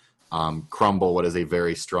to crumble what is a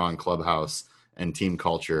very strong clubhouse and team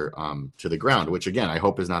culture to the ground, which again, I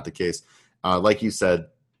hope is not the case. Like you said,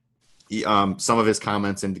 some of his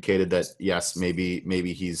comments indicated that yes,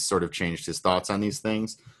 maybe he's sort of changed his thoughts on these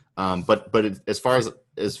things. But as far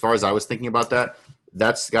as I was thinking about that,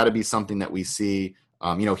 that's got to be something that we see.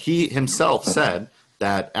 He himself said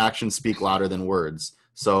that actions speak louder than words.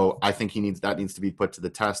 So I think that needs to be put to the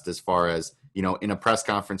test as far as, in a press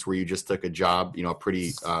conference where you just took a job, a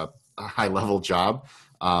pretty high level job,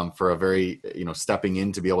 for a very, stepping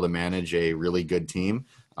in to be able to manage a really good team.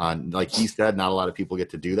 Like he said, not a lot of people get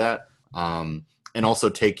to do that. And also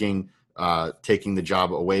taking the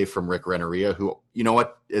job away from Rick Renteria, who,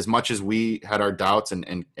 as much as we had our doubts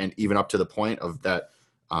and even up to the point of that,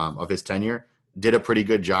 of his tenure, did a pretty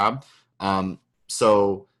good job.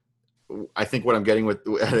 So I think what I'm getting with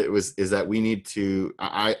it is that we need to,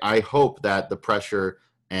 I hope that the pressure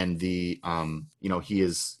and the, he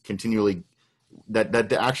is continually, that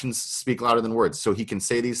the actions speak louder than words. So he can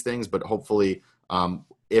say these things, but hopefully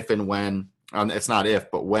if and when, it's not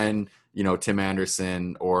if, but when, Tim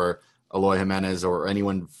Anderson or Eloy Jimenez or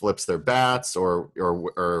anyone flips their bats or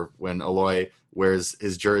when Eloy wears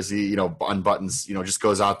his jersey, unbuttons, just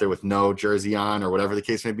goes out there with no jersey on or whatever the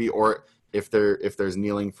case may be, or if there's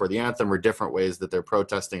kneeling for the anthem or different ways that they're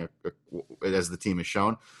protesting as the team has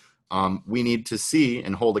shown, we need to see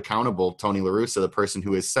and hold accountable Tony La Russa, the person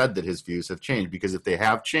who has said that his views have changed, because if they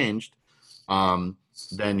have changed,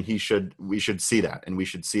 then we should see that. And we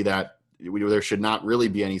should see that there should not really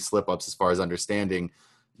be any slip ups as far as understanding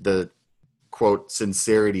the quote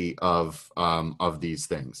sincerity of these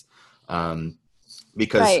things.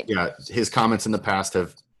 Because right. His comments in the past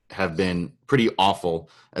have been pretty awful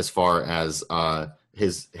as far as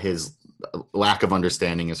his lack of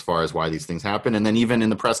understanding as far as why these things happen. And then even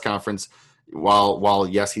in the press conference, while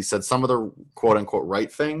yes, he said some of the quote unquote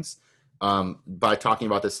right things, by talking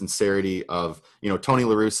about the sincerity of, Tony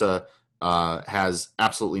La Russa has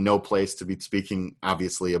absolutely no place to be speaking,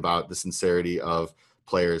 obviously, about the sincerity of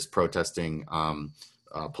players protesting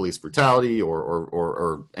police brutality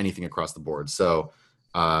or anything across the board. So,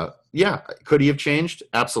 could he have changed?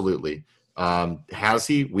 Absolutely. Has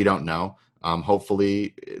he? We don't know.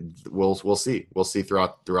 Hopefully, we'll see. We'll see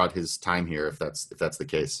throughout his time here if that's the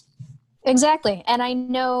case. Exactly, and I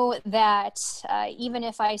know that even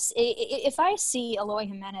if I see Eloy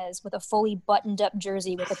Jimenez with a fully buttoned-up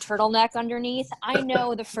jersey with a turtleneck underneath, I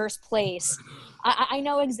know the first place. I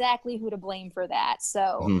know exactly who to blame for that.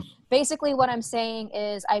 So basically what I'm saying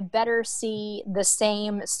is I better see the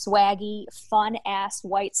same swaggy, fun-ass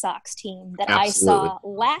White Sox team that Absolutely. I saw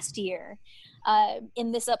last year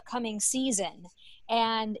in this upcoming season.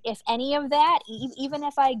 And if any of that, even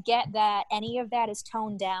if I get that any of that is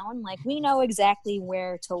toned down, like, we know exactly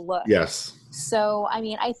where to look. Yes. So, I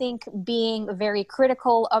mean, I think being very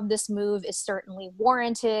critical of this move is certainly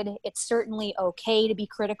warranted. It's certainly okay to be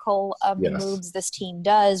critical of the moves this team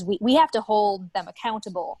does. We have to hold them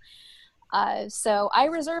accountable. So I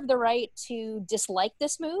reserve the right to dislike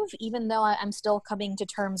this move, even though I'm still coming to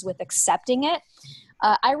terms with accepting it.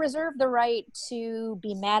 I reserve the right to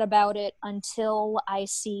be mad about it until I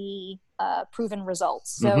see proven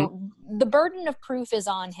results. So the burden of proof is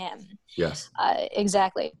on him. Yes.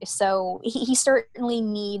 Exactly. So he certainly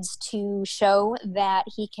needs to show that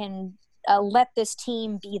he can let this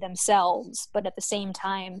team be themselves, but at the same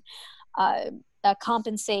time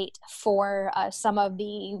compensate for some of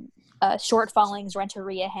the shortfallings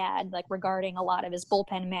Renteria had, like regarding a lot of his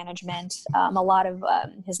bullpen management, a lot of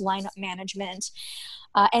his lineup management,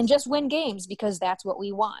 and just win games, because that's what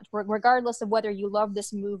we want. Regardless of whether you love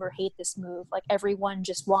this move or hate this move, like, everyone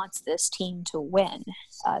just wants this team to win.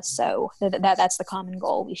 So that's the common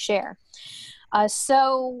goal we share.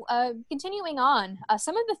 So continuing on,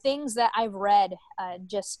 some of the things that I've read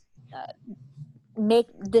just make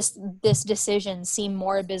this decision seem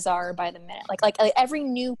more bizarre by the minute. Like every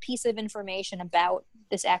new piece of information about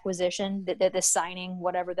this acquisition, this signing,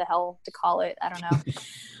 whatever the hell to call it, I don't know.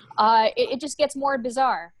 It just gets more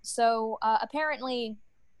bizarre. So apparently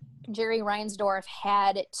Jerry Reinsdorf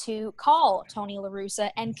had to call Tony La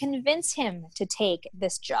Russa and convince him to take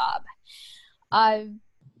this job.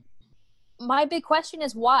 My big question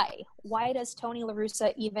is why? Why does Tony La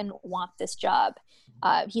Russa even want this job?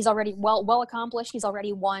 He's already well accomplished. He's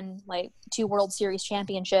already won like 2 World Series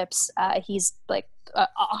championships. He's like a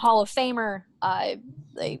Hall of Famer.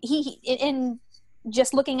 He in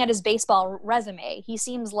just looking at his baseball resume, he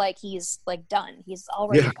seems like he's like done. He's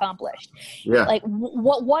already accomplished. Yeah. Like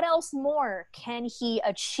what else more can he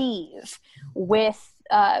achieve with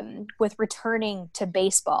returning to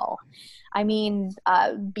baseball? I mean,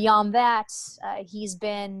 beyond that, he's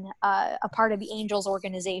been a part of the Angels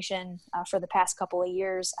organization for the past couple of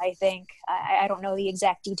years, I think. I don't know the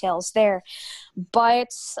exact details there.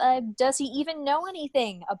 But does he even know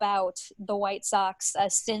anything about the White Sox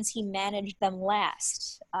since he managed them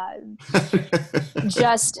last?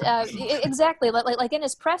 Exactly. Like in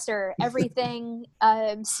his presser, everything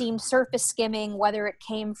seemed surface skimming, whether it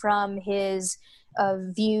came from his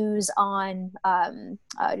views on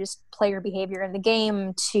just player behavior in the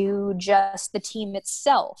game to just the team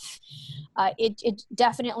itself. It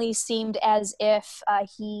definitely seemed as if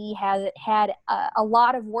he had a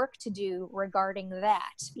lot of work to do regarding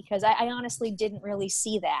that, because I honestly didn't really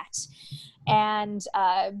see that. And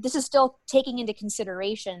this is still taking into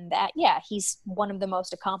consideration that, he's one of the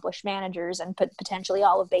most accomplished managers and potentially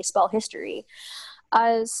all of baseball history.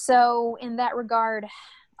 So in that regard,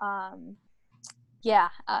 I'm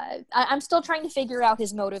still trying to figure out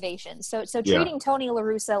his motivation. So treating Tony La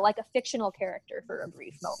Russa like a fictional character for a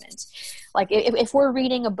brief moment. Like if we're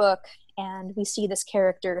reading a book and we see this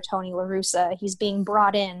character, Tony La Russa, he's being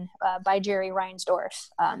brought in by Jerry Reinsdorf,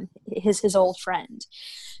 his old friend.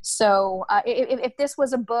 So if this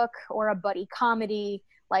was a book or a buddy comedy,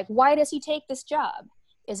 like, why does he take this job?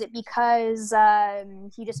 Is it because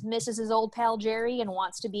he just misses his old pal Jerry and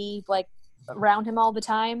wants to be like around him all the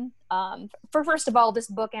time? First of all, this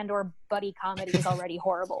book and or buddy comedy is already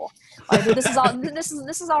horrible. Like, this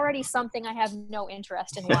is already something I have no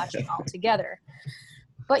interest in watching altogether.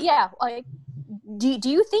 But like, do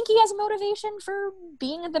you think he has a motivation for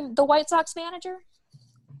being the White Sox manager?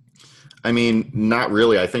 I mean, not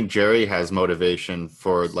really. I think Jerry has motivation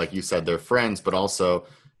for, like you said, they're friends, but also,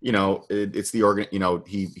 it's the organ.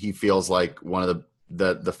 He feels like one of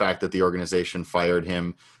the fact that the organization fired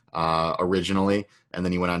him originally, and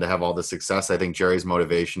then he went on to have all the success. I think Jerry's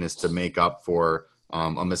motivation is to make up for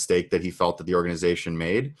a mistake that he felt that the organization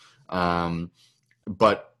made.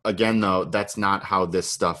 But again, though, that's not how this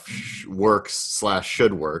stuff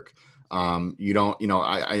works/should work. You don't,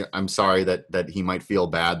 I'm sorry that he might feel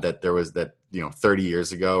bad that there was that, 30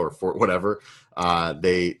 years ago or for whatever,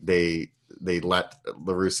 they they let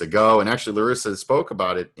La Russa go. And actually, La Russa spoke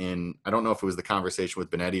about it in, I don't know if it was the conversation with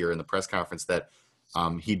Benetti or in the press conference, that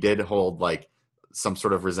he did hold like some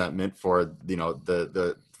sort of resentment for, you know,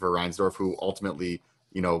 for Reinsdorf, who ultimately,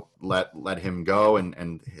 you know, let him go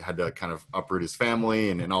and had to kind of uproot his family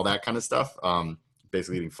and all that kind of stuff,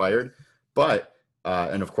 basically getting fired. But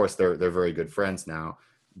and of course they're very good friends now.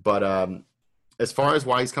 But as far as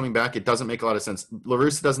why he's coming back, it doesn't make a lot of sense. La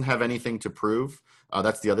Russa doesn't have anything to prove.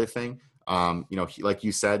 That's the other thing. You know, like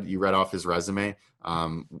you said, you read off his resume,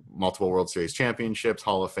 multiple World Series championships,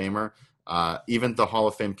 Hall of Famer. Even the Hall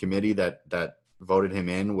of Fame committee that voted him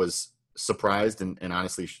in was surprised and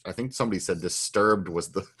honestly, I think somebody said disturbed was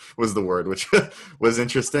the word, which was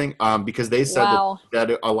interesting, because they said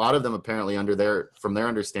that a lot of them apparently from their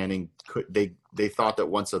understanding, they thought that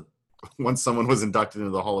once someone was inducted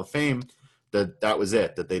into the Hall of Fame, that was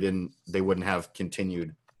it, that they wouldn't have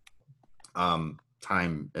continued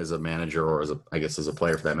time as a manager or as a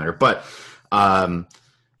player for that matter. But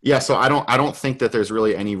yeah, so I don't think that there's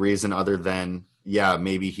really any reason other than, yeah,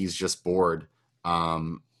 maybe he's just bored.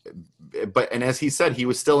 But as he said, he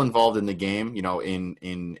was still involved in the game, you know,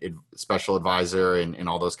 in special advisor and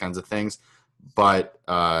all those kinds of things. But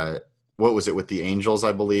what was it with the Angels,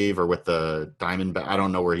 I believe, or with the Diamondbacks? I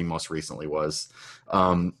don't know where he most recently was.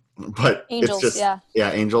 But Angels, it's just,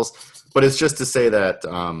 yeah, Angels. But it's just to say that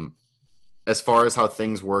as far as how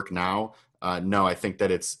things work now, no, I think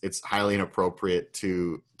that it's highly inappropriate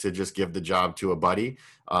to just give the job to a buddy.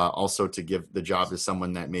 Also to give the job to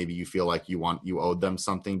someone that maybe you feel like you owed them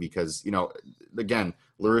something, because, you know, again,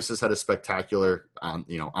 La Russa's had a spectacular,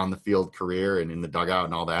 you know, on the field career and in the dugout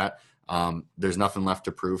and all that. There's nothing left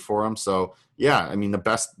to prove for him. So yeah, I mean, the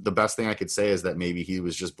best thing I could say is that maybe he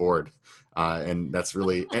was just bored. And that's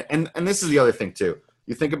really, and this is the other thing too.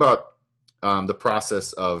 You think about the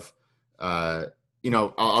process of, you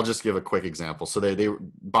know, I'll just give a quick example. So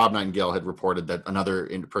Bob Nightingale had reported that another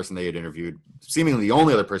person they had interviewed, seemingly the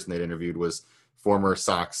only other person they'd interviewed, was former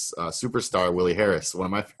Sox superstar Willie Harris, one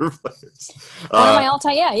of my favorite players. One of my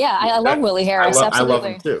all-time, yeah. I love Willie Harris. Absolutely. I love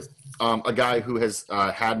him too. A guy who has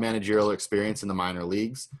had managerial experience in the minor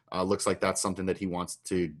leagues. Looks like that's something that he wants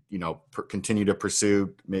to, you know, continue to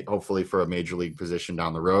pursue, hopefully for a major league position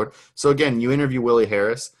down the road. So again, you interview Willie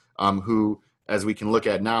Harris, who, as we can look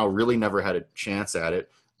at now, really never had a chance at it.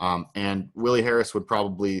 And Willie Harris would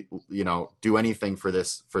probably, you know, do anything for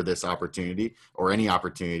this opportunity, or any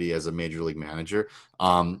opportunity as a major league manager.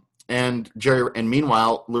 And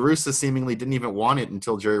meanwhile, La Russa seemingly didn't even want it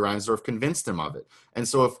until Jerry Reinsdorf convinced him of it. And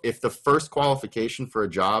so if the first qualification for a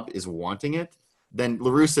job is wanting it, then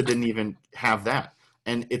La Russa didn't even have that.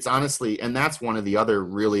 And it's honestly, and that's one of the other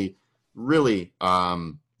really, really,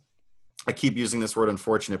 I keep using this word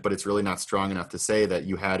unfortunate, but it's really not strong enough to say that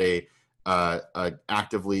you had a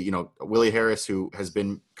actively, you know, Willie Harris, who has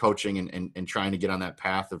been coaching and trying to get on that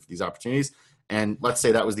path of these opportunities. And let's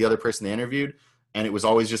say that was the other person they interviewed, and it was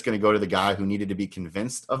always just going to go to the guy who needed to be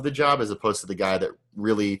convinced of the job, as opposed to the guy that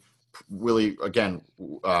really, again,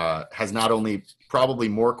 has not only probably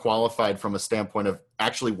more qualified from a standpoint of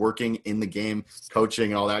actually working in the game,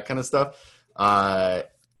 coaching and all that kind of stuff,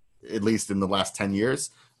 at least in the last 10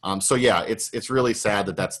 years. So yeah, it's really sad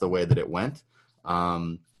that that's the way that it went.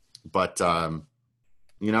 But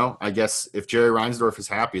you know, I guess if Jerry Reinsdorf is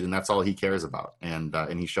happy, then that's all he cares about.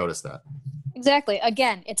 And he showed us that. Exactly.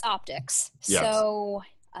 Again, it's optics. Yes. So,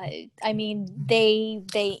 I mean,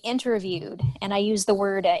 they interviewed, and I use the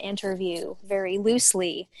word interview very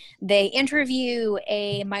loosely. They interview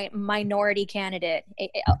a minority candidate,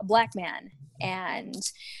 a black man, and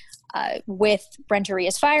with Brent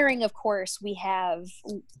Urias firing, of course, we have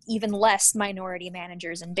even less minority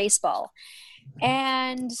managers in baseball.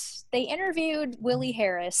 And they interviewed Willie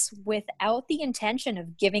Harris without the intention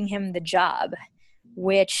of giving him the job,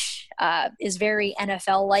 which is very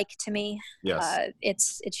NFL-like to me. Yes.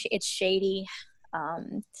 It's shady.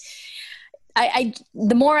 I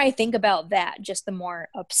the more I think about that, just the more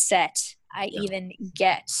upset I even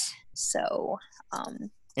get. So,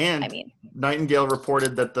 and I mean, Nightingale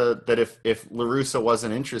reported that if La Russa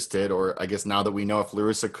wasn't interested, or I guess now that we know, if La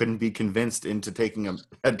Russa couldn't be convinced into taking a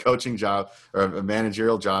head coaching job or a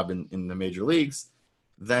managerial job in the major leagues,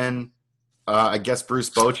 then I guess Bruce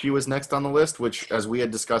Bochy was next on the list, which, as we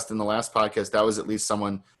had discussed in the last podcast, that was at least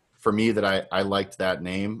someone for me that I liked that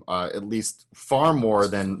name, at least far more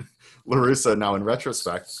than La Russa now in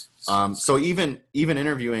retrospect. So even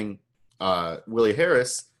interviewing Willie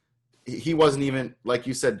Harris, he wasn't even, like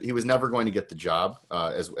you said, he was never going to get the job,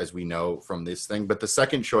 as we know from this thing. But the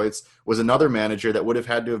second choice was another manager that would have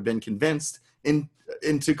had to have been convinced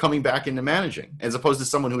into coming back into managing, as opposed to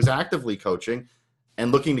someone who's actively coaching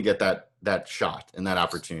and looking to get that shot and that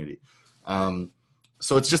opportunity.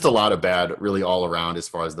 So it's just a lot of bad, really, all around as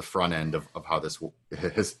far as the front end of how this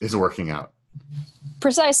is working out.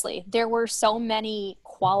 Precisely. There were so many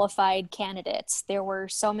qualified candidates. There were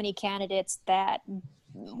so many candidates that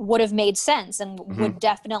would have made sense and would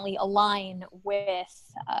definitely align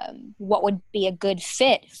with what would be a good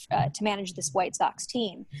fit to manage this White Sox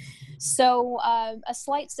team. So a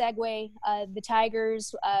slight segue, the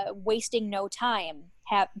Tigers, wasting no time,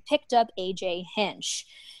 have picked up A.J. Hinch.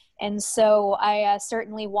 And so I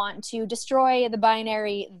certainly want to destroy the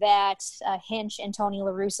binary that Hinch and Tony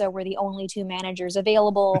La Russa were the only two managers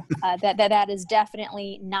available. That is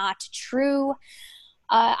definitely not true.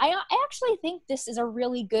 I actually think this is a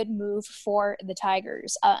really good move for the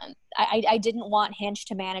Tigers. I didn't want Hinch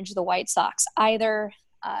to manage the White Sox either.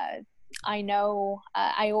 I know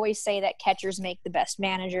I always say that catchers make the best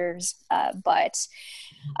managers, but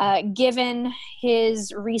given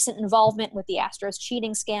his recent involvement with the Astros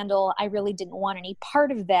cheating scandal, I really didn't want any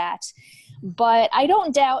part of that. But I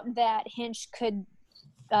don't doubt that Hinch could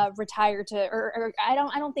retire to, or I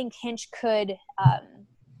don't think Hinch could.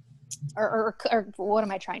 Or what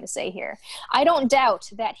am I trying to say here? I don't doubt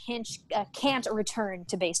that Hinch can't return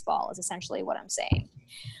to baseball is essentially what I'm saying.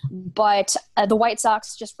 But the White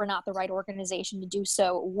Sox just were not the right organization to do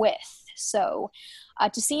so with. So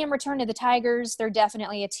to see him return to the Tigers, they're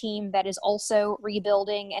definitely a team that is also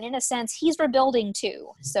rebuilding. And in a sense, he's rebuilding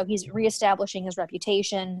too. So he's reestablishing his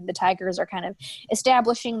reputation. The Tigers are kind of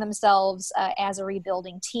establishing themselves as a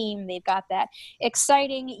rebuilding team. They've got that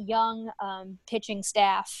exciting young pitching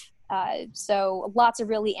staff. So lots of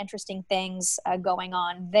really interesting things going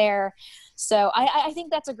on there. So I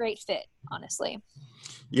think that's a great fit, honestly.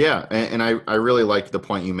 Yeah, and I really liked the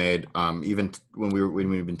point you made, even when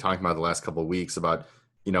we've been talking about the last couple of weeks about,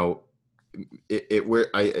 you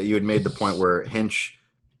had made the point where Hinch,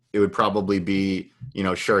 it would probably be,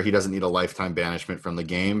 sure, he doesn't need a lifetime banishment from the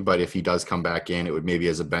game, but if he does come back in, it would maybe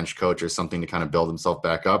as a bench coach or something to kind of build himself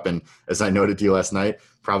back up. And as I noted to you last night,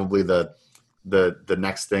 probably the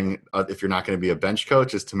next thing, if you're not going to be a bench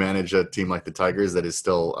coach, is to manage a team like the Tigers that is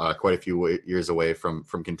still quite a few years away from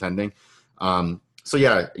contending. So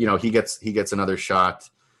yeah, he gets another shot.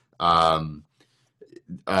 I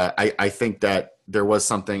think that there was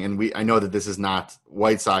something, and I know that this is not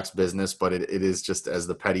White Sox business, but it is just as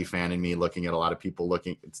the petty fan in me looking at a lot of people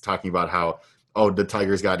it's talking about how, the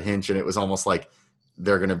Tigers got Hinch, and it was almost like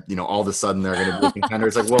they're going to, all of a sudden they're going to be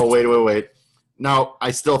contenders. Like, whoa, wait. Now,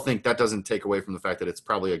 I still think that doesn't take away from the fact that it's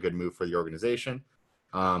probably a good move for the organization.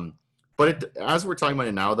 But as we're talking about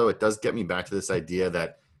it now, though, it does get me back to this idea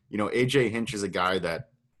that, A.J. Hinch is a guy that,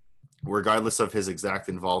 regardless of his exact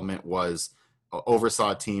involvement,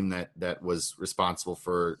 oversaw a team that was responsible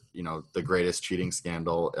for, the greatest cheating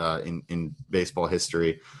scandal in baseball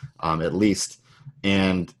history, at least,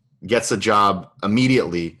 and gets a job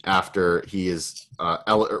immediately after he is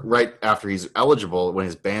right after he's eligible, when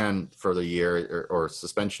his ban for the year or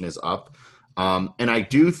suspension is up. And I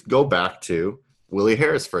do go back to Willie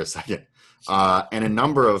Harris for a second, and a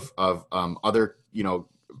number of other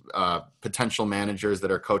potential managers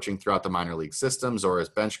that are coaching throughout the minor league systems, or as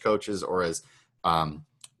bench coaches, or as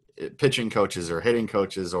pitching coaches, or hitting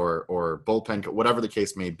coaches, or bullpen, whatever the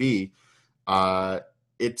case may be.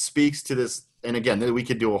 It speaks to this. And again, we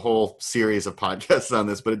could do a whole series of podcasts on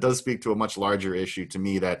this, but it does speak to a much larger issue to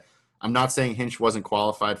me, that I'm not saying Hinch wasn't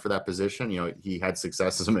qualified for that position. He had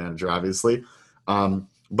success as a manager, obviously.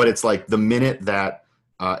 But it's like the minute that,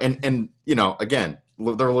 again,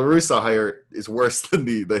 the La Russa hire is worse than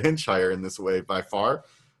the Hinch hire in this way by far.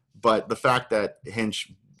 But the fact that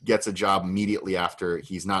Hinch gets a job immediately after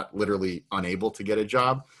he's not literally unable to get a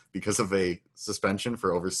job because of a suspension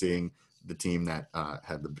for overseeing the team that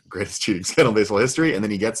had the greatest cheating scandal in baseball history, and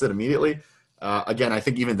then he gets it immediately. Again, I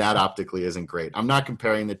think even that optically isn't great. I'm not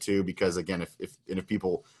comparing the two because, again, if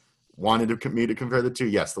people wanted me to compare the two,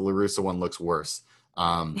 yes, the La Russa one looks worse.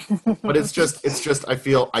 But it's just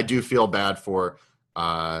I do feel bad for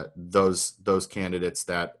those candidates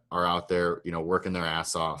that are out there, working their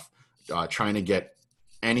ass off, trying to get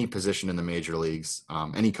any position in the major leagues,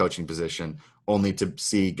 any coaching position, only to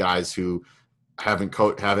see guys who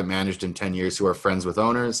haven't managed in 10 years, who are friends with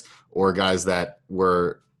owners, or guys that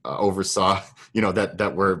were oversaw,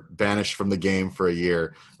 that were banished from the game for a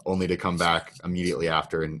year, only to come back immediately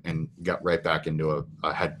after and get right back into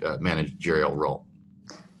a head managerial role.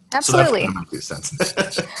 Absolutely. So that's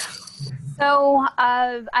kind of my 2 cents. So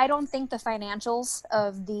I don't think the financials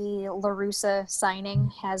of the La Russa signing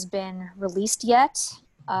has been released yet,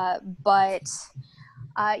 but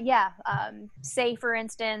say, for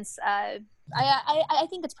instance, I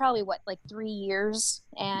think it's probably like 3 years,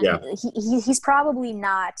 and Yeah. he's probably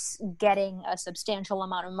not getting a substantial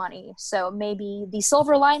amount of money. So maybe the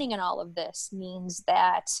silver lining in all of this means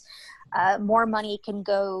that more money can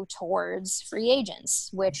go towards free agents,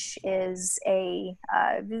 which is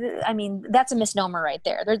I mean, that's a misnomer right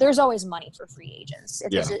there. There's always money for free agents.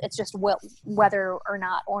 It's just whether or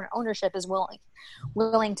not ownership is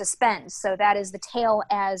willing to spend. So that is the tale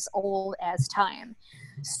as old as time.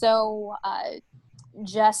 So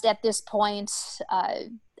just at this point, I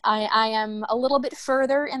am a little bit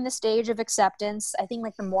further in the stage of acceptance. I think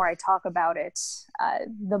like the more I talk about it,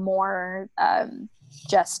 the more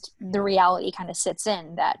just the reality kind of sits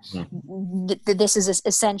in that this is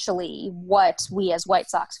essentially what we as White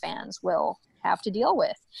Sox fans will have to deal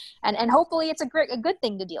with. And hopefully it's a good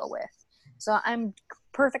thing to deal with. So I'm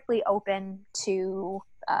perfectly open to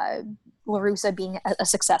La Russa being a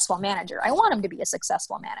successful manager. I want him to be a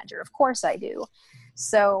successful manager. Of course I do.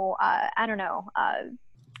 So I don't know.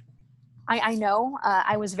 I know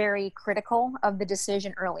I was very critical of the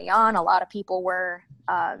decision early on. A lot of people were,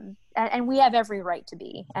 and we have every right to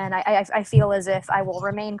be. And I feel as if I will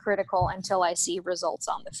remain critical until I see results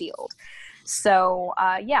on the field. So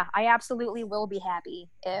yeah, I absolutely will be happy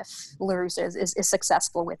if La Russa is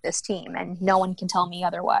successful with this team, and no one can tell me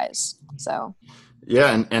otherwise. So.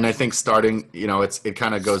 Yeah, and I think starting, it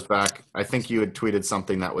kind of goes back. I think you had tweeted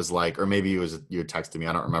something that was like, or maybe you had texted me.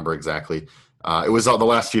 I don't remember exactly. It was the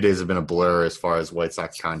last few days have been a blur as far as White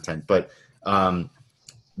Sox content, but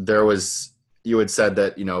you had said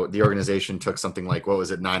that the organization took something like, what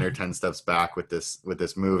was it, 9 or 10 steps back with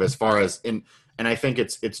this move as far as and I think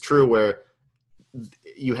it's true where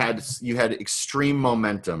you had extreme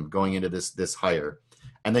momentum going into this hire,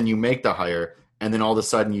 and then you make the hire. And then all of a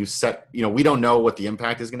sudden you set, we don't know what the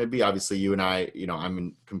impact is going to be. Obviously you and I, I'm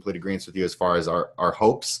in complete agreement with you as far as our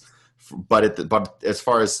hopes, but as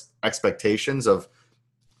far as expectations of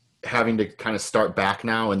having to kind of start back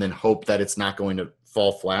now and then hope that it's not going to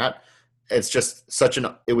fall flat. It's just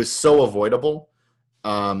it was so avoidable.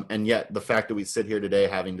 And yet the fact that we sit here today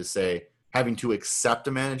having to accept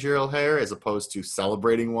a managerial hire as opposed to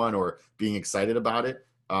celebrating one or being excited about it,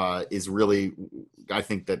 is really, I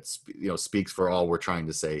think that speaks for all we're trying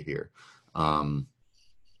to say here.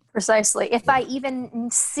 Precisely. If I even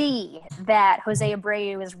see that Jose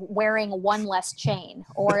Abreu is wearing one less chain,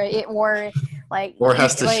 or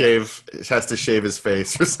has to shave his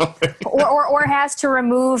face or something, or has to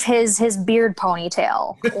remove his beard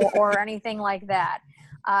ponytail, or anything like that,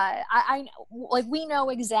 we know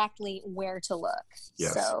exactly where to look.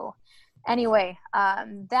 Yes. So. Anyway,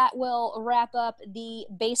 that will wrap up the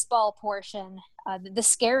baseball portion, the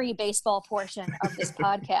scary baseball portion of this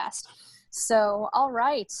podcast. So, all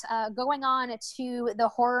right, going on to the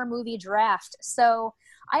horror movie draft. So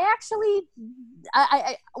I actually,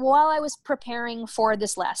 while I was preparing for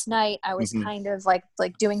this last night, I was kind of like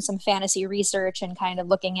doing some fantasy research and kind of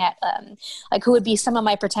looking at who would be some of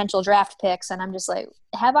my potential draft picks. And I'm just like,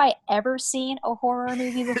 have I ever seen a horror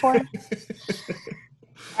movie before?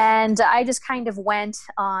 And I just kind of went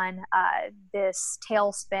on this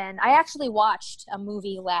tailspin. I actually watched a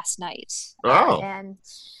movie last night. Oh. And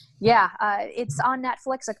yeah, it's on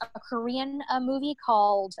Netflix, a Korean movie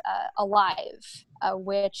called Alive,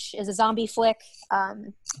 which is a zombie flick.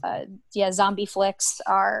 Zombie flicks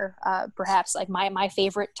are perhaps like my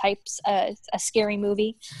favorite types, a scary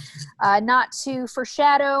movie. Not to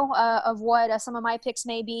foreshadow of what some of my picks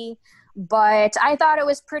may be, but I thought it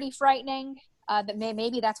was pretty frightening. That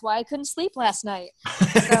maybe that's why I couldn't sleep last night.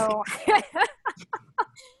 So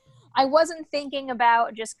I wasn't thinking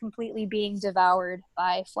about just completely being devoured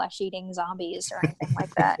by flesh-eating zombies or anything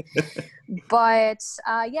like that. But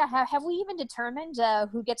have we even determined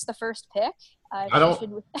who gets the first pick? I don't.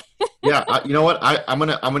 You know what? I'm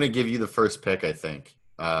gonna give you the first pick. I think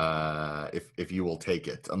if you will take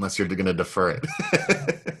it, unless you're gonna defer it.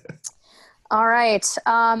 All right.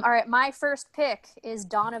 My first pick is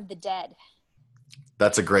Dawn of the Dead.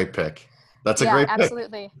 That's a great pick. That's a great pick.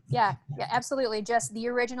 Absolutely. Yeah, absolutely. Just the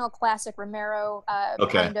original classic Romero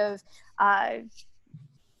kind of. I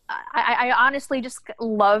honestly just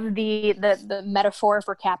love the metaphor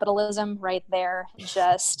for capitalism right there.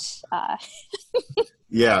 Just.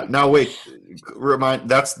 Yeah. Now wait.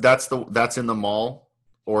 That's in the mall.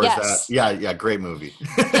 Or yes. Is that? Yeah. Great movie.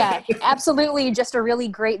 Yeah, absolutely. Just a really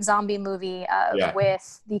great zombie movie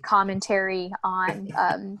with the commentary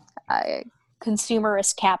on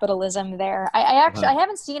consumerist capitalism there. I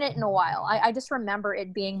haven't seen it in a while. I just remember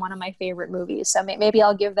it being one of my favorite movies. So maybe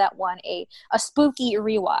I'll give that one a spooky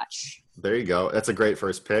rewatch. There you go. That's a great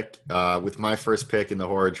first pick. With my first pick in the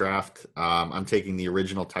horror draft, I'm taking the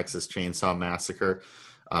original Texas Chainsaw Massacre.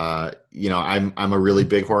 I'm a really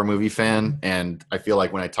big horror movie fan, and I feel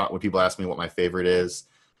like when people ask me what my favorite is,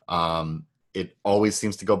 it always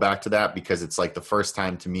seems to go back to that, because it's like the first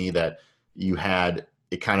time to me that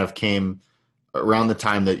it kind of came around the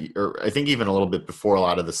time that, or I think even a little bit before a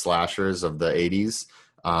lot of the slashers of the 80s.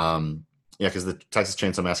 Because the Texas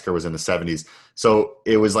Chainsaw Massacre was in the 70s. So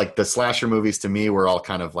it was like the slasher movies to me were all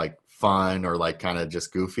kind of like fun or like kind of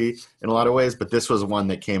just goofy in a lot of ways. But this was one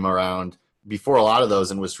that came around before a lot of those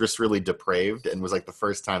and was just really depraved, and was like the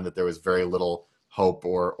first time that there was very little hope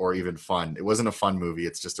or even fun. It wasn't a fun movie.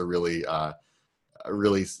 It's just a really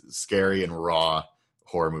scary and raw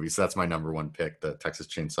horror movie. So that's my number one pick, the Texas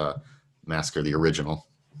Chainsaw Massacre, the original.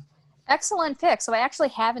 Excellent pick. So I actually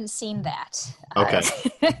haven't seen that. Okay.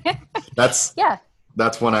 That's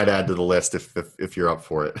one I'd add to the list if you're up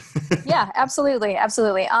for it. Yeah, absolutely.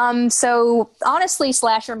 So honestly,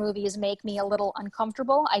 slasher movies make me a little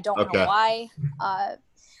uncomfortable. I don't know why.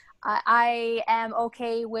 I am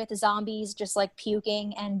okay with zombies just like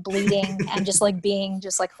puking and bleeding and just like being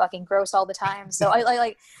just like fucking gross all the time. So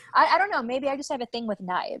I don't know. Maybe I just have a thing with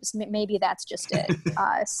knives. Maybe that's just it.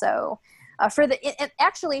 For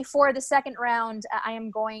the second round, I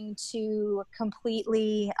am going to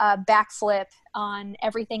completely backflip on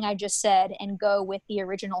everything I just said and go with the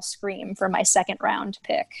original Scream for my second round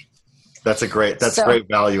pick. That's great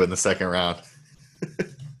value in the second round.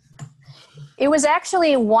 It was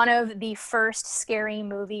actually one of the first scary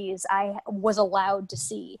movies I was allowed to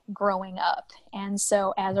see growing up. And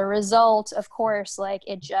so as a result, of course, like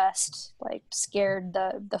it just like scared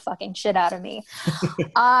the fucking shit out of me.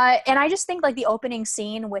 And I just think like the opening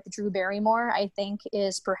scene with Drew Barrymore, I think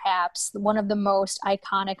is perhaps one of the most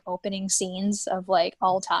iconic opening scenes of like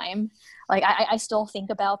all time. Like I still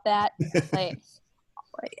think about that. I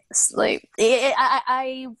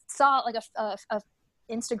saw like a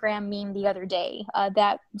Instagram meme the other day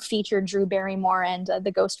that featured Drew Barrymore and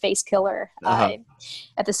the Ghostface Killer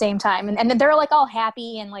at the same time, and then they're like all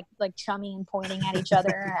happy and like chummy and pointing at each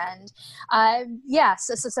other, and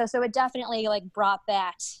so it definitely like brought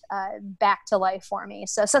that back to life for me.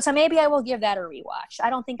 So maybe I will give that a rewatch. I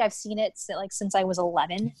don't think I've seen it since I was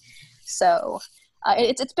 11, so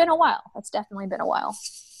it's been a while. It's definitely been a while.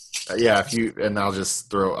 I'll tag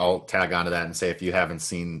onto that and say, if you haven't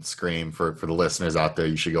seen Scream, for the listeners out there,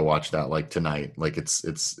 you should go watch that like tonight. Like it's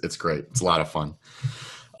great. It's a lot of fun.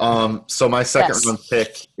 So my second round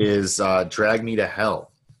pick is Drag Me to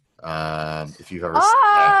Hell. If you've ever seen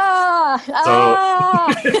that.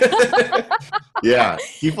 Yeah.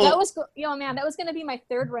 That was going to be my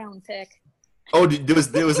third round pick. Oh,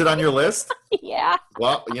 was it on your list? Yeah.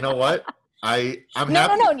 Well, you know what? I'm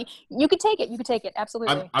happy. No. You could take it.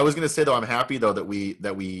 Absolutely. I was going to say though, I'm happy though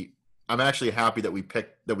I'm actually happy that we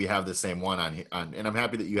have the same one on, and I'm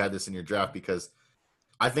happy that you had this in your draft, because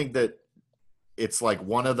I think that it's like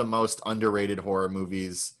one of the most underrated horror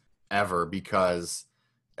movies ever, because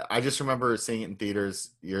I just remember seeing it in theaters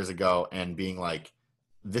years ago and being like,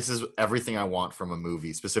 this is everything I want from a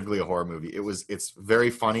movie, specifically a horror movie. It's very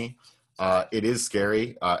funny. It is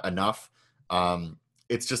scary enough.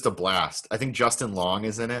 It's just a blast. I think Justin Long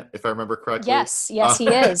is in it, if I remember correctly. Yes, he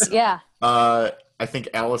is. Yeah. I think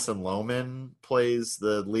Alison Lohman plays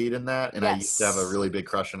the lead in that, and yes. I used to have a really big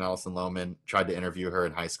crush on Alison Lohman. Tried to interview her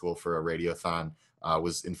in high school for a radiothon.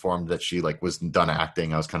 Was informed that she was done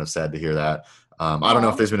acting. I was kind of sad to hear that. I don't know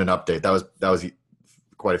if there's been an update. That was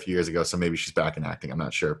quite a few years ago, so maybe she's back in acting. I'm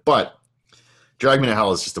not sure, but Drag Me to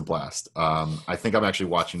Hell is just a blast. I think I'm actually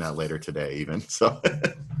watching that later today, even. So.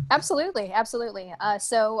 Absolutely.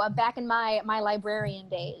 So back in my librarian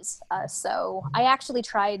days, so I actually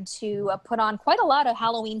tried to put on quite a lot of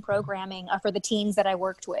Halloween programming for the teens that I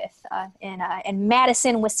worked with in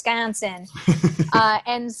Madison, Wisconsin.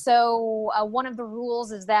 And so one of the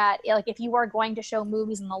rules is that if you are going to show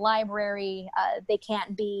movies in the library, they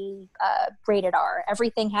can't be rated R.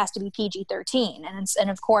 Everything has to be PG-13. And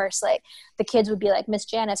of course, the kids would be like, Miss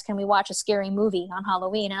Janice, can we watch a scary movie on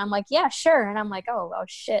Halloween? And I'm like, yeah, sure. And I'm like, oh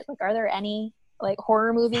shit. Are there any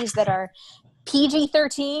horror movies that are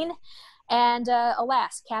PG-13? And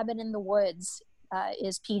alas, Cabin in the Woods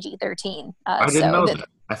is PG-13. I didn't know that.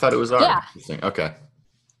 I thought it was R. Yeah. Okay.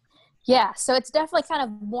 Yeah, so it's definitely kind of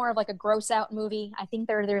more of a gross out movie. I think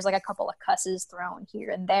there's a couple of cusses thrown here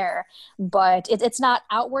and there, but it's not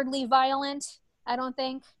outwardly violent, I don't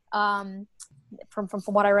think. From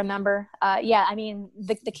what I remember. I mean,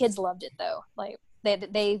 the kids loved it though.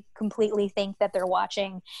 They completely think that they're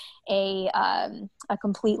watching a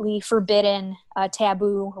completely forbidden,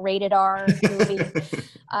 taboo, rated R movie.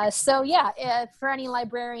 So yeah, for any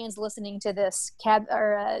librarians listening to this,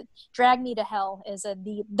 Drag Me to Hell is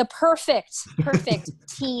the perfect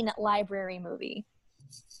teen library movie.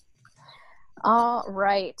 All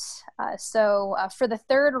right. So for the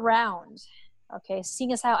third round, okay,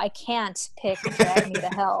 seeing as how I can't pick Drag Me to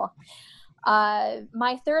Hell,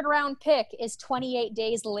 my third round pick is 28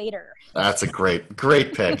 Days Later. That's a great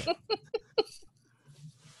pick.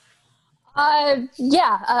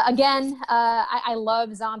 Again, I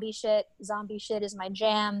love zombie shit. Zombie shit is my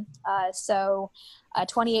jam. So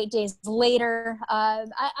 28 Days Later. I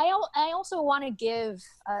also want to give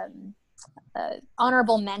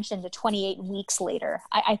honorable mention to 28 Weeks Later.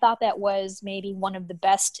 I thought that was maybe one of the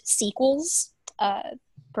best sequels,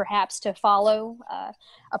 perhaps, to follow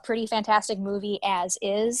a pretty fantastic movie as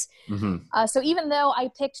is. Mm-hmm. So even though I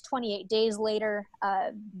picked 28 Days Later,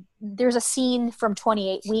 there's a scene from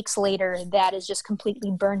 28 Weeks Later that is just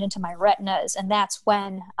completely burned into my retinas, and that's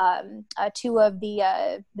when two of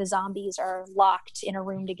the zombies are locked in a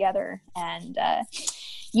room together, and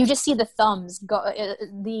you just see the thumbs go.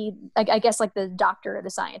 I guess like the doctor or the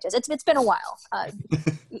scientist. It's been a while.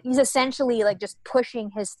 He's essentially like just pushing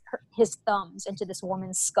his thumbs into this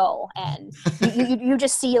woman's skull, and you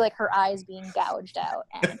just see like her eyes being gouged out,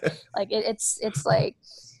 and like it's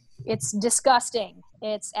disgusting.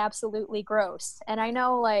 It's absolutely gross. And I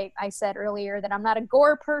know, like I said earlier, that I'm not a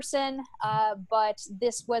gore person, but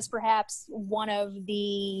this was perhaps one of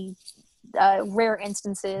the rare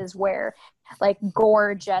instances where like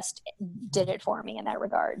gore just did it for me in that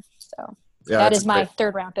regard. So yeah, that is my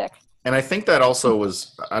third round pick. And I think that also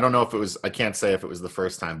was, I don't know if it was, I can't say if it was the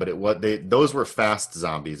first time, but those were fast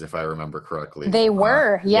zombies, if I remember correctly. They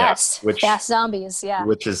were, yes. Yeah, fast zombies, yeah.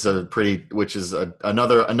 Which is another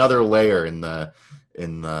layer in the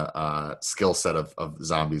skill set of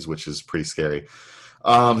zombies, which is pretty scary.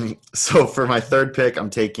 So for my third pick, I'm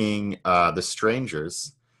taking The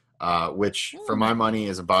Strangers, which for my money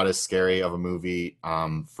is about as scary of a movie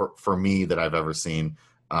for me that I've ever seen.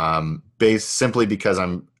 Based simply because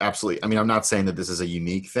I'm not saying that this is a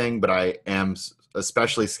unique thing, but I am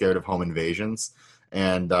especially scared of home invasions.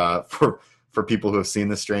 And for people who have seen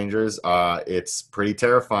The Strangers, it's pretty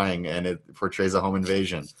terrifying, and it portrays a home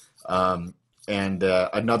invasion. And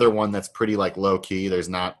another one that's pretty like low key. There's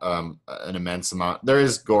not an immense amount. There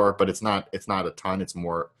is gore, but it's not a ton. It's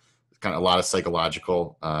more kind of a lot of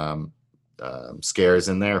psychological scares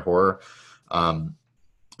in there, horror.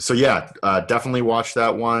 So yeah, definitely watch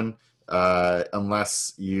that one.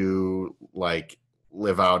 Unless you like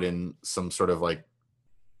live out in some sort of like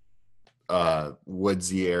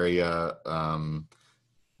woodsy area,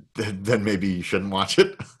 then maybe you shouldn't watch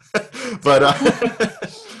it. But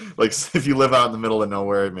like if you live out in the middle of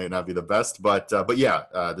nowhere, it may not be the best. But yeah,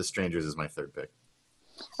 The Strangers is my third pick.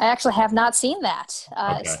 I actually have not seen that,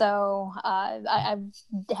 Okay. so I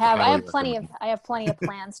have plenty of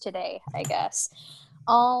plans today, I guess.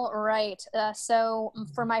 All right. So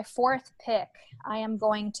for my fourth pick, I am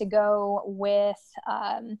going to go with,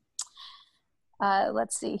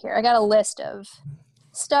 let's see here. I got a list of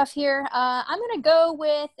stuff here. I'm going to go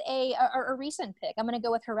with a recent pick. I'm going to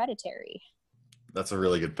go with Hereditary. That's a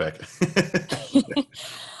really good pick.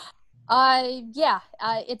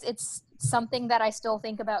 It's something that I still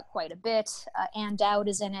think about quite a bit. Ann Dowd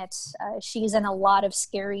is in it. She's in a lot of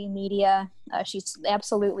scary media. She's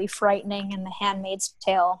absolutely frightening in The Handmaid's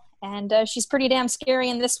Tale, and she's pretty damn scary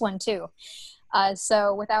in this one too.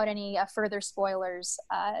 So without any further spoilers,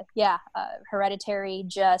 Hereditary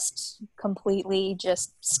just completely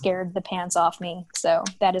just scared the pants off me. So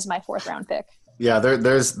that is my fourth round pick. Yeah,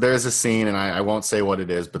 there's a scene, and I won't say what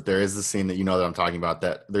it is, but there is the scene that that I'm talking about.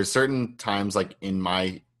 That there's certain times like in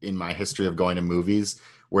my history of going to movies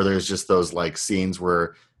where there's just those like scenes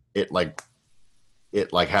where it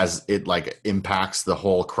impacts the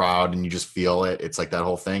whole crowd and you just feel it. It's like that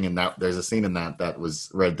whole thing. And that there's a scene in that was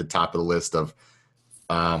right at the top of the list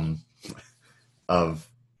of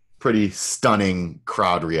pretty stunning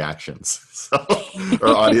crowd reactions, or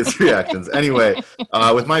audience reactions. Anyway,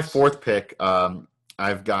 with my fourth pick,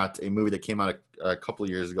 I've got a movie that came out a couple of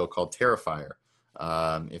years ago called Terrifier.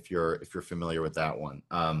 If you're familiar with that one,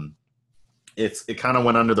 it kind of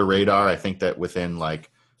went under the radar. I think that within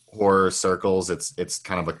like horror circles, it's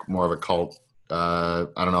kind of more of a cult. I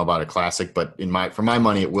don't know about a classic, but for my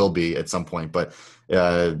money, it will be at some point. But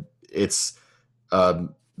it's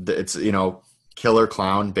killer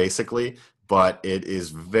clown basically, but it is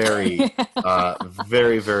very,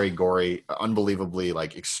 very, very gory, unbelievably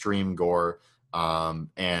like extreme gore,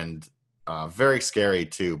 and very scary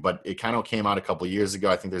too. But it kind of came out a couple years ago.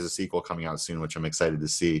 I think there's a sequel coming out soon, which I'm excited to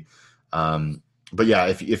see. But yeah,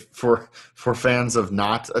 if for fans of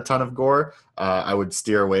not a ton of gore, I would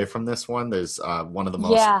steer away from this one. There's one of the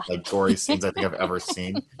most like gory scenes I think I've ever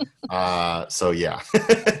seen. So yeah,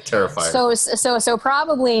 terrifying. So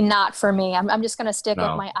probably not for me. I'm just gonna stick with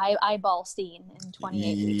my eyeball scene in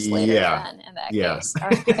 28 weeks later. Then in that case. All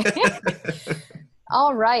right.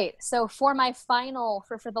 All right. So for my final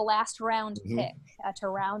for the last round pick to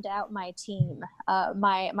round out my team,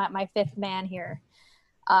 my fifth man here.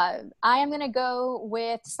 I am going to go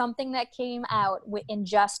with something that came out in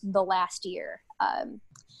just the last year.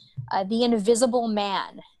 The Invisible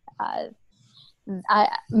Man.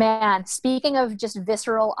 Man, speaking of just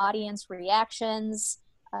visceral audience reactions,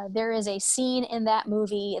 there is a scene in that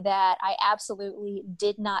movie that I absolutely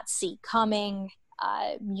did not see coming.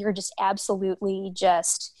 You're just absolutely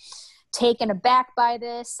just taken aback by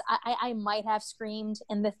this. I might have screamed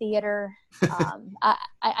in the theater.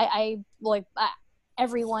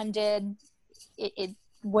 Everyone did. It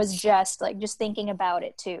was just thinking about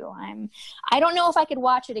it too. I don't know if I could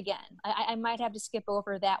watch it again. I might have to skip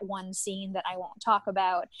over that one scene that I won't talk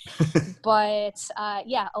about. But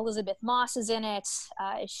Elizabeth Moss is in it.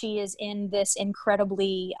 She is in this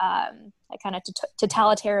incredibly kind of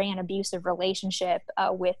totalitarian, abusive relationship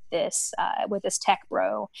with this tech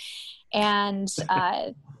bro, and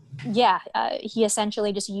he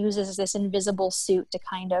essentially just uses this invisible suit to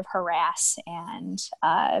kind of harass and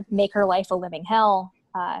make her life a living hell.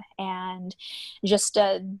 And just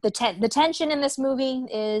the tension in this movie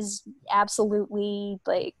is absolutely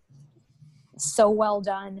so well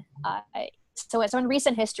done. So in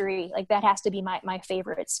recent history, that has to be my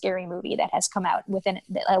favorite scary movie that has come out within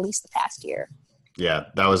at least the past year. Yeah,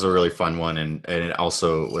 that was a really fun one, and it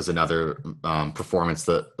also was another performance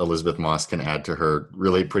that Elizabeth Moss can add to her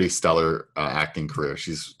really pretty stellar acting career.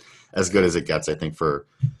 She's as good as it gets, I think, for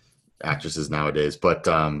actresses nowadays, but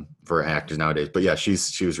for actors nowadays. But yeah, she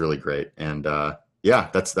was really great, and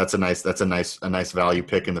that's a nice value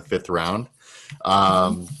pick in the fifth round.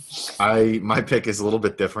 My pick is a little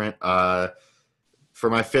bit different. For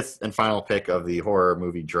my fifth and final pick of the horror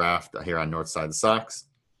movie draft here on Northside the Sox.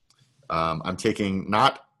 I'm taking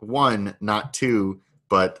not one, not two,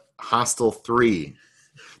 but Hostel 3,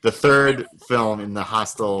 the third film in the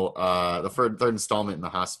Hostel, the third installment in the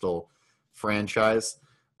Hostel franchise.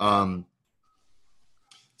 So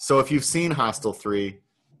if you've seen Hostel 3,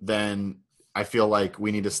 then I feel like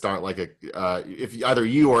we need to start if either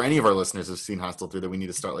you or any of our listeners have seen Hostel 3, that we need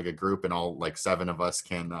to start a group, and all 7 of us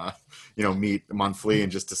can, meet monthly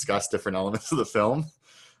and just discuss different elements of the film.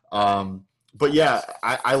 But yeah,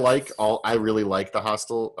 I really like the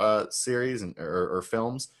Hostel series or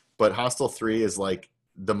films, but Hostel 3 is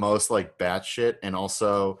the most batshit and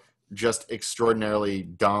also just extraordinarily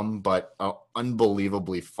dumb but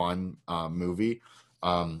unbelievably fun movie.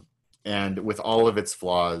 And with all of its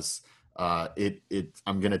flaws,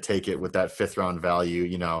 I'm gonna take it with that fifth round value.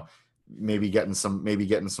 Maybe getting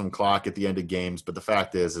some clock at the end of games, but the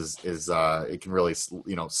fact is it can really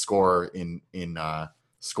score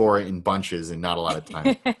in bunches in not a lot of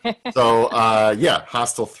time. So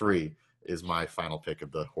Hostel 3 is my final pick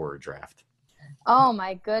of the horror draft. Oh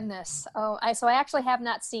my goodness. I actually have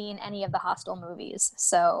not seen any of the Hostel movies.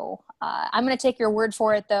 So I'm going to take your word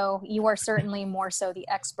for it, though. You are certainly more so the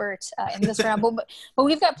expert in this round. But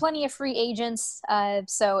we've got plenty of free agents.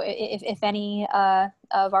 So if any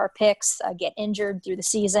of our picks get injured through the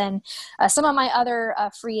season, some of my other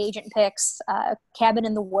free agent picks, Cabin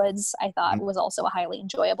in the Woods, I thought was also a highly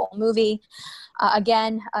enjoyable movie.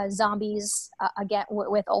 Again, zombies, again,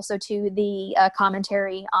 with also too the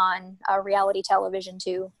commentary on reality television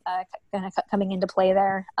too, kind of coming into play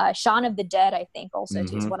there. Shaun of the Dead, I think, also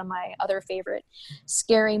too, is one of my other favorite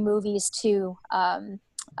scary movies too.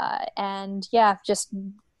 And yeah, just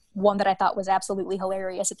one that I thought was absolutely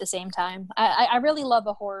hilarious at the same time. I really love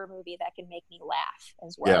a horror movie that can make me laugh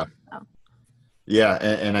as well. Yeah. Yeah,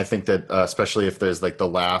 and I think that especially if there's the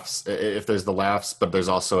laughs, but there's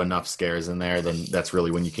also enough scares in there, then that's really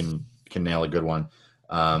when you can nail a good one.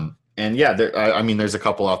 And yeah, there's a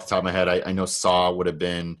couple off the top of my head. I know Saw would have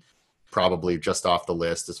been probably just off the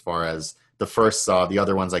list as far as the first Saw. The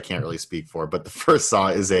other ones I can't really speak for, but the first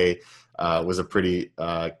Saw was a pretty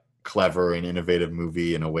clever and innovative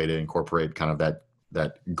movie in a way to incorporate kind of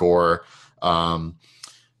that gore.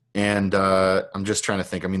 And I'm just trying to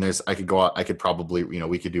think. I could probably,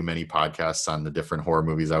 we could do many podcasts on the different horror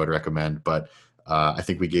movies I would recommend, but I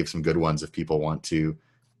think we gave some good ones if people want to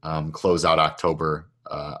close out October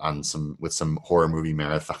with some horror movie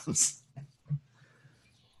marathons.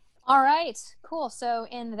 All right, cool. So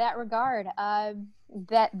in that regard,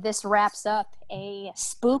 that this wraps up a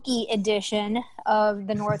spooky edition of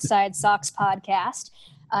the Northside Sox podcast.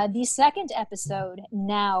 The second episode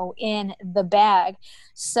now in the bag.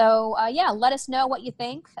 So yeah, let us know what you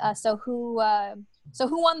think. So who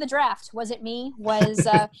won the draft? Was it me?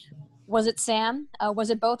 Was it Sam? Was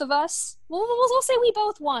it both of us? We'll say we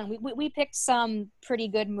both won. We picked some pretty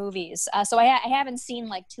good movies. So I haven't seen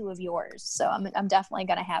like two of yours. So I'm definitely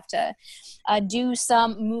going to have to do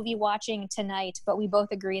some movie watching tonight. But we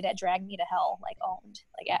both agree that Drag Me to Hell like owned.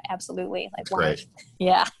 Like absolutely. Like great.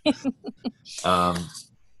 Yeah.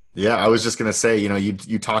 Yeah, I was just going to say,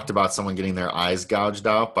 you talked about someone getting their eyes gouged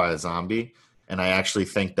out by a zombie. And I actually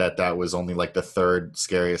think that was only like the third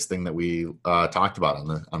scariest thing that we talked about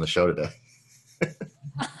on the show today.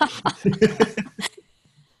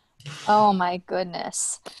 Oh my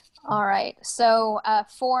goodness. All right. So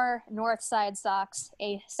for Northside Sox,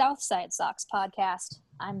 a Southside Sox podcast,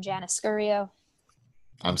 I'm Janice Scurio.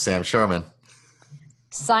 I'm Sam Sherman.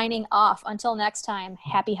 Signing off. Until next time,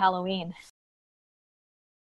 happy Halloween.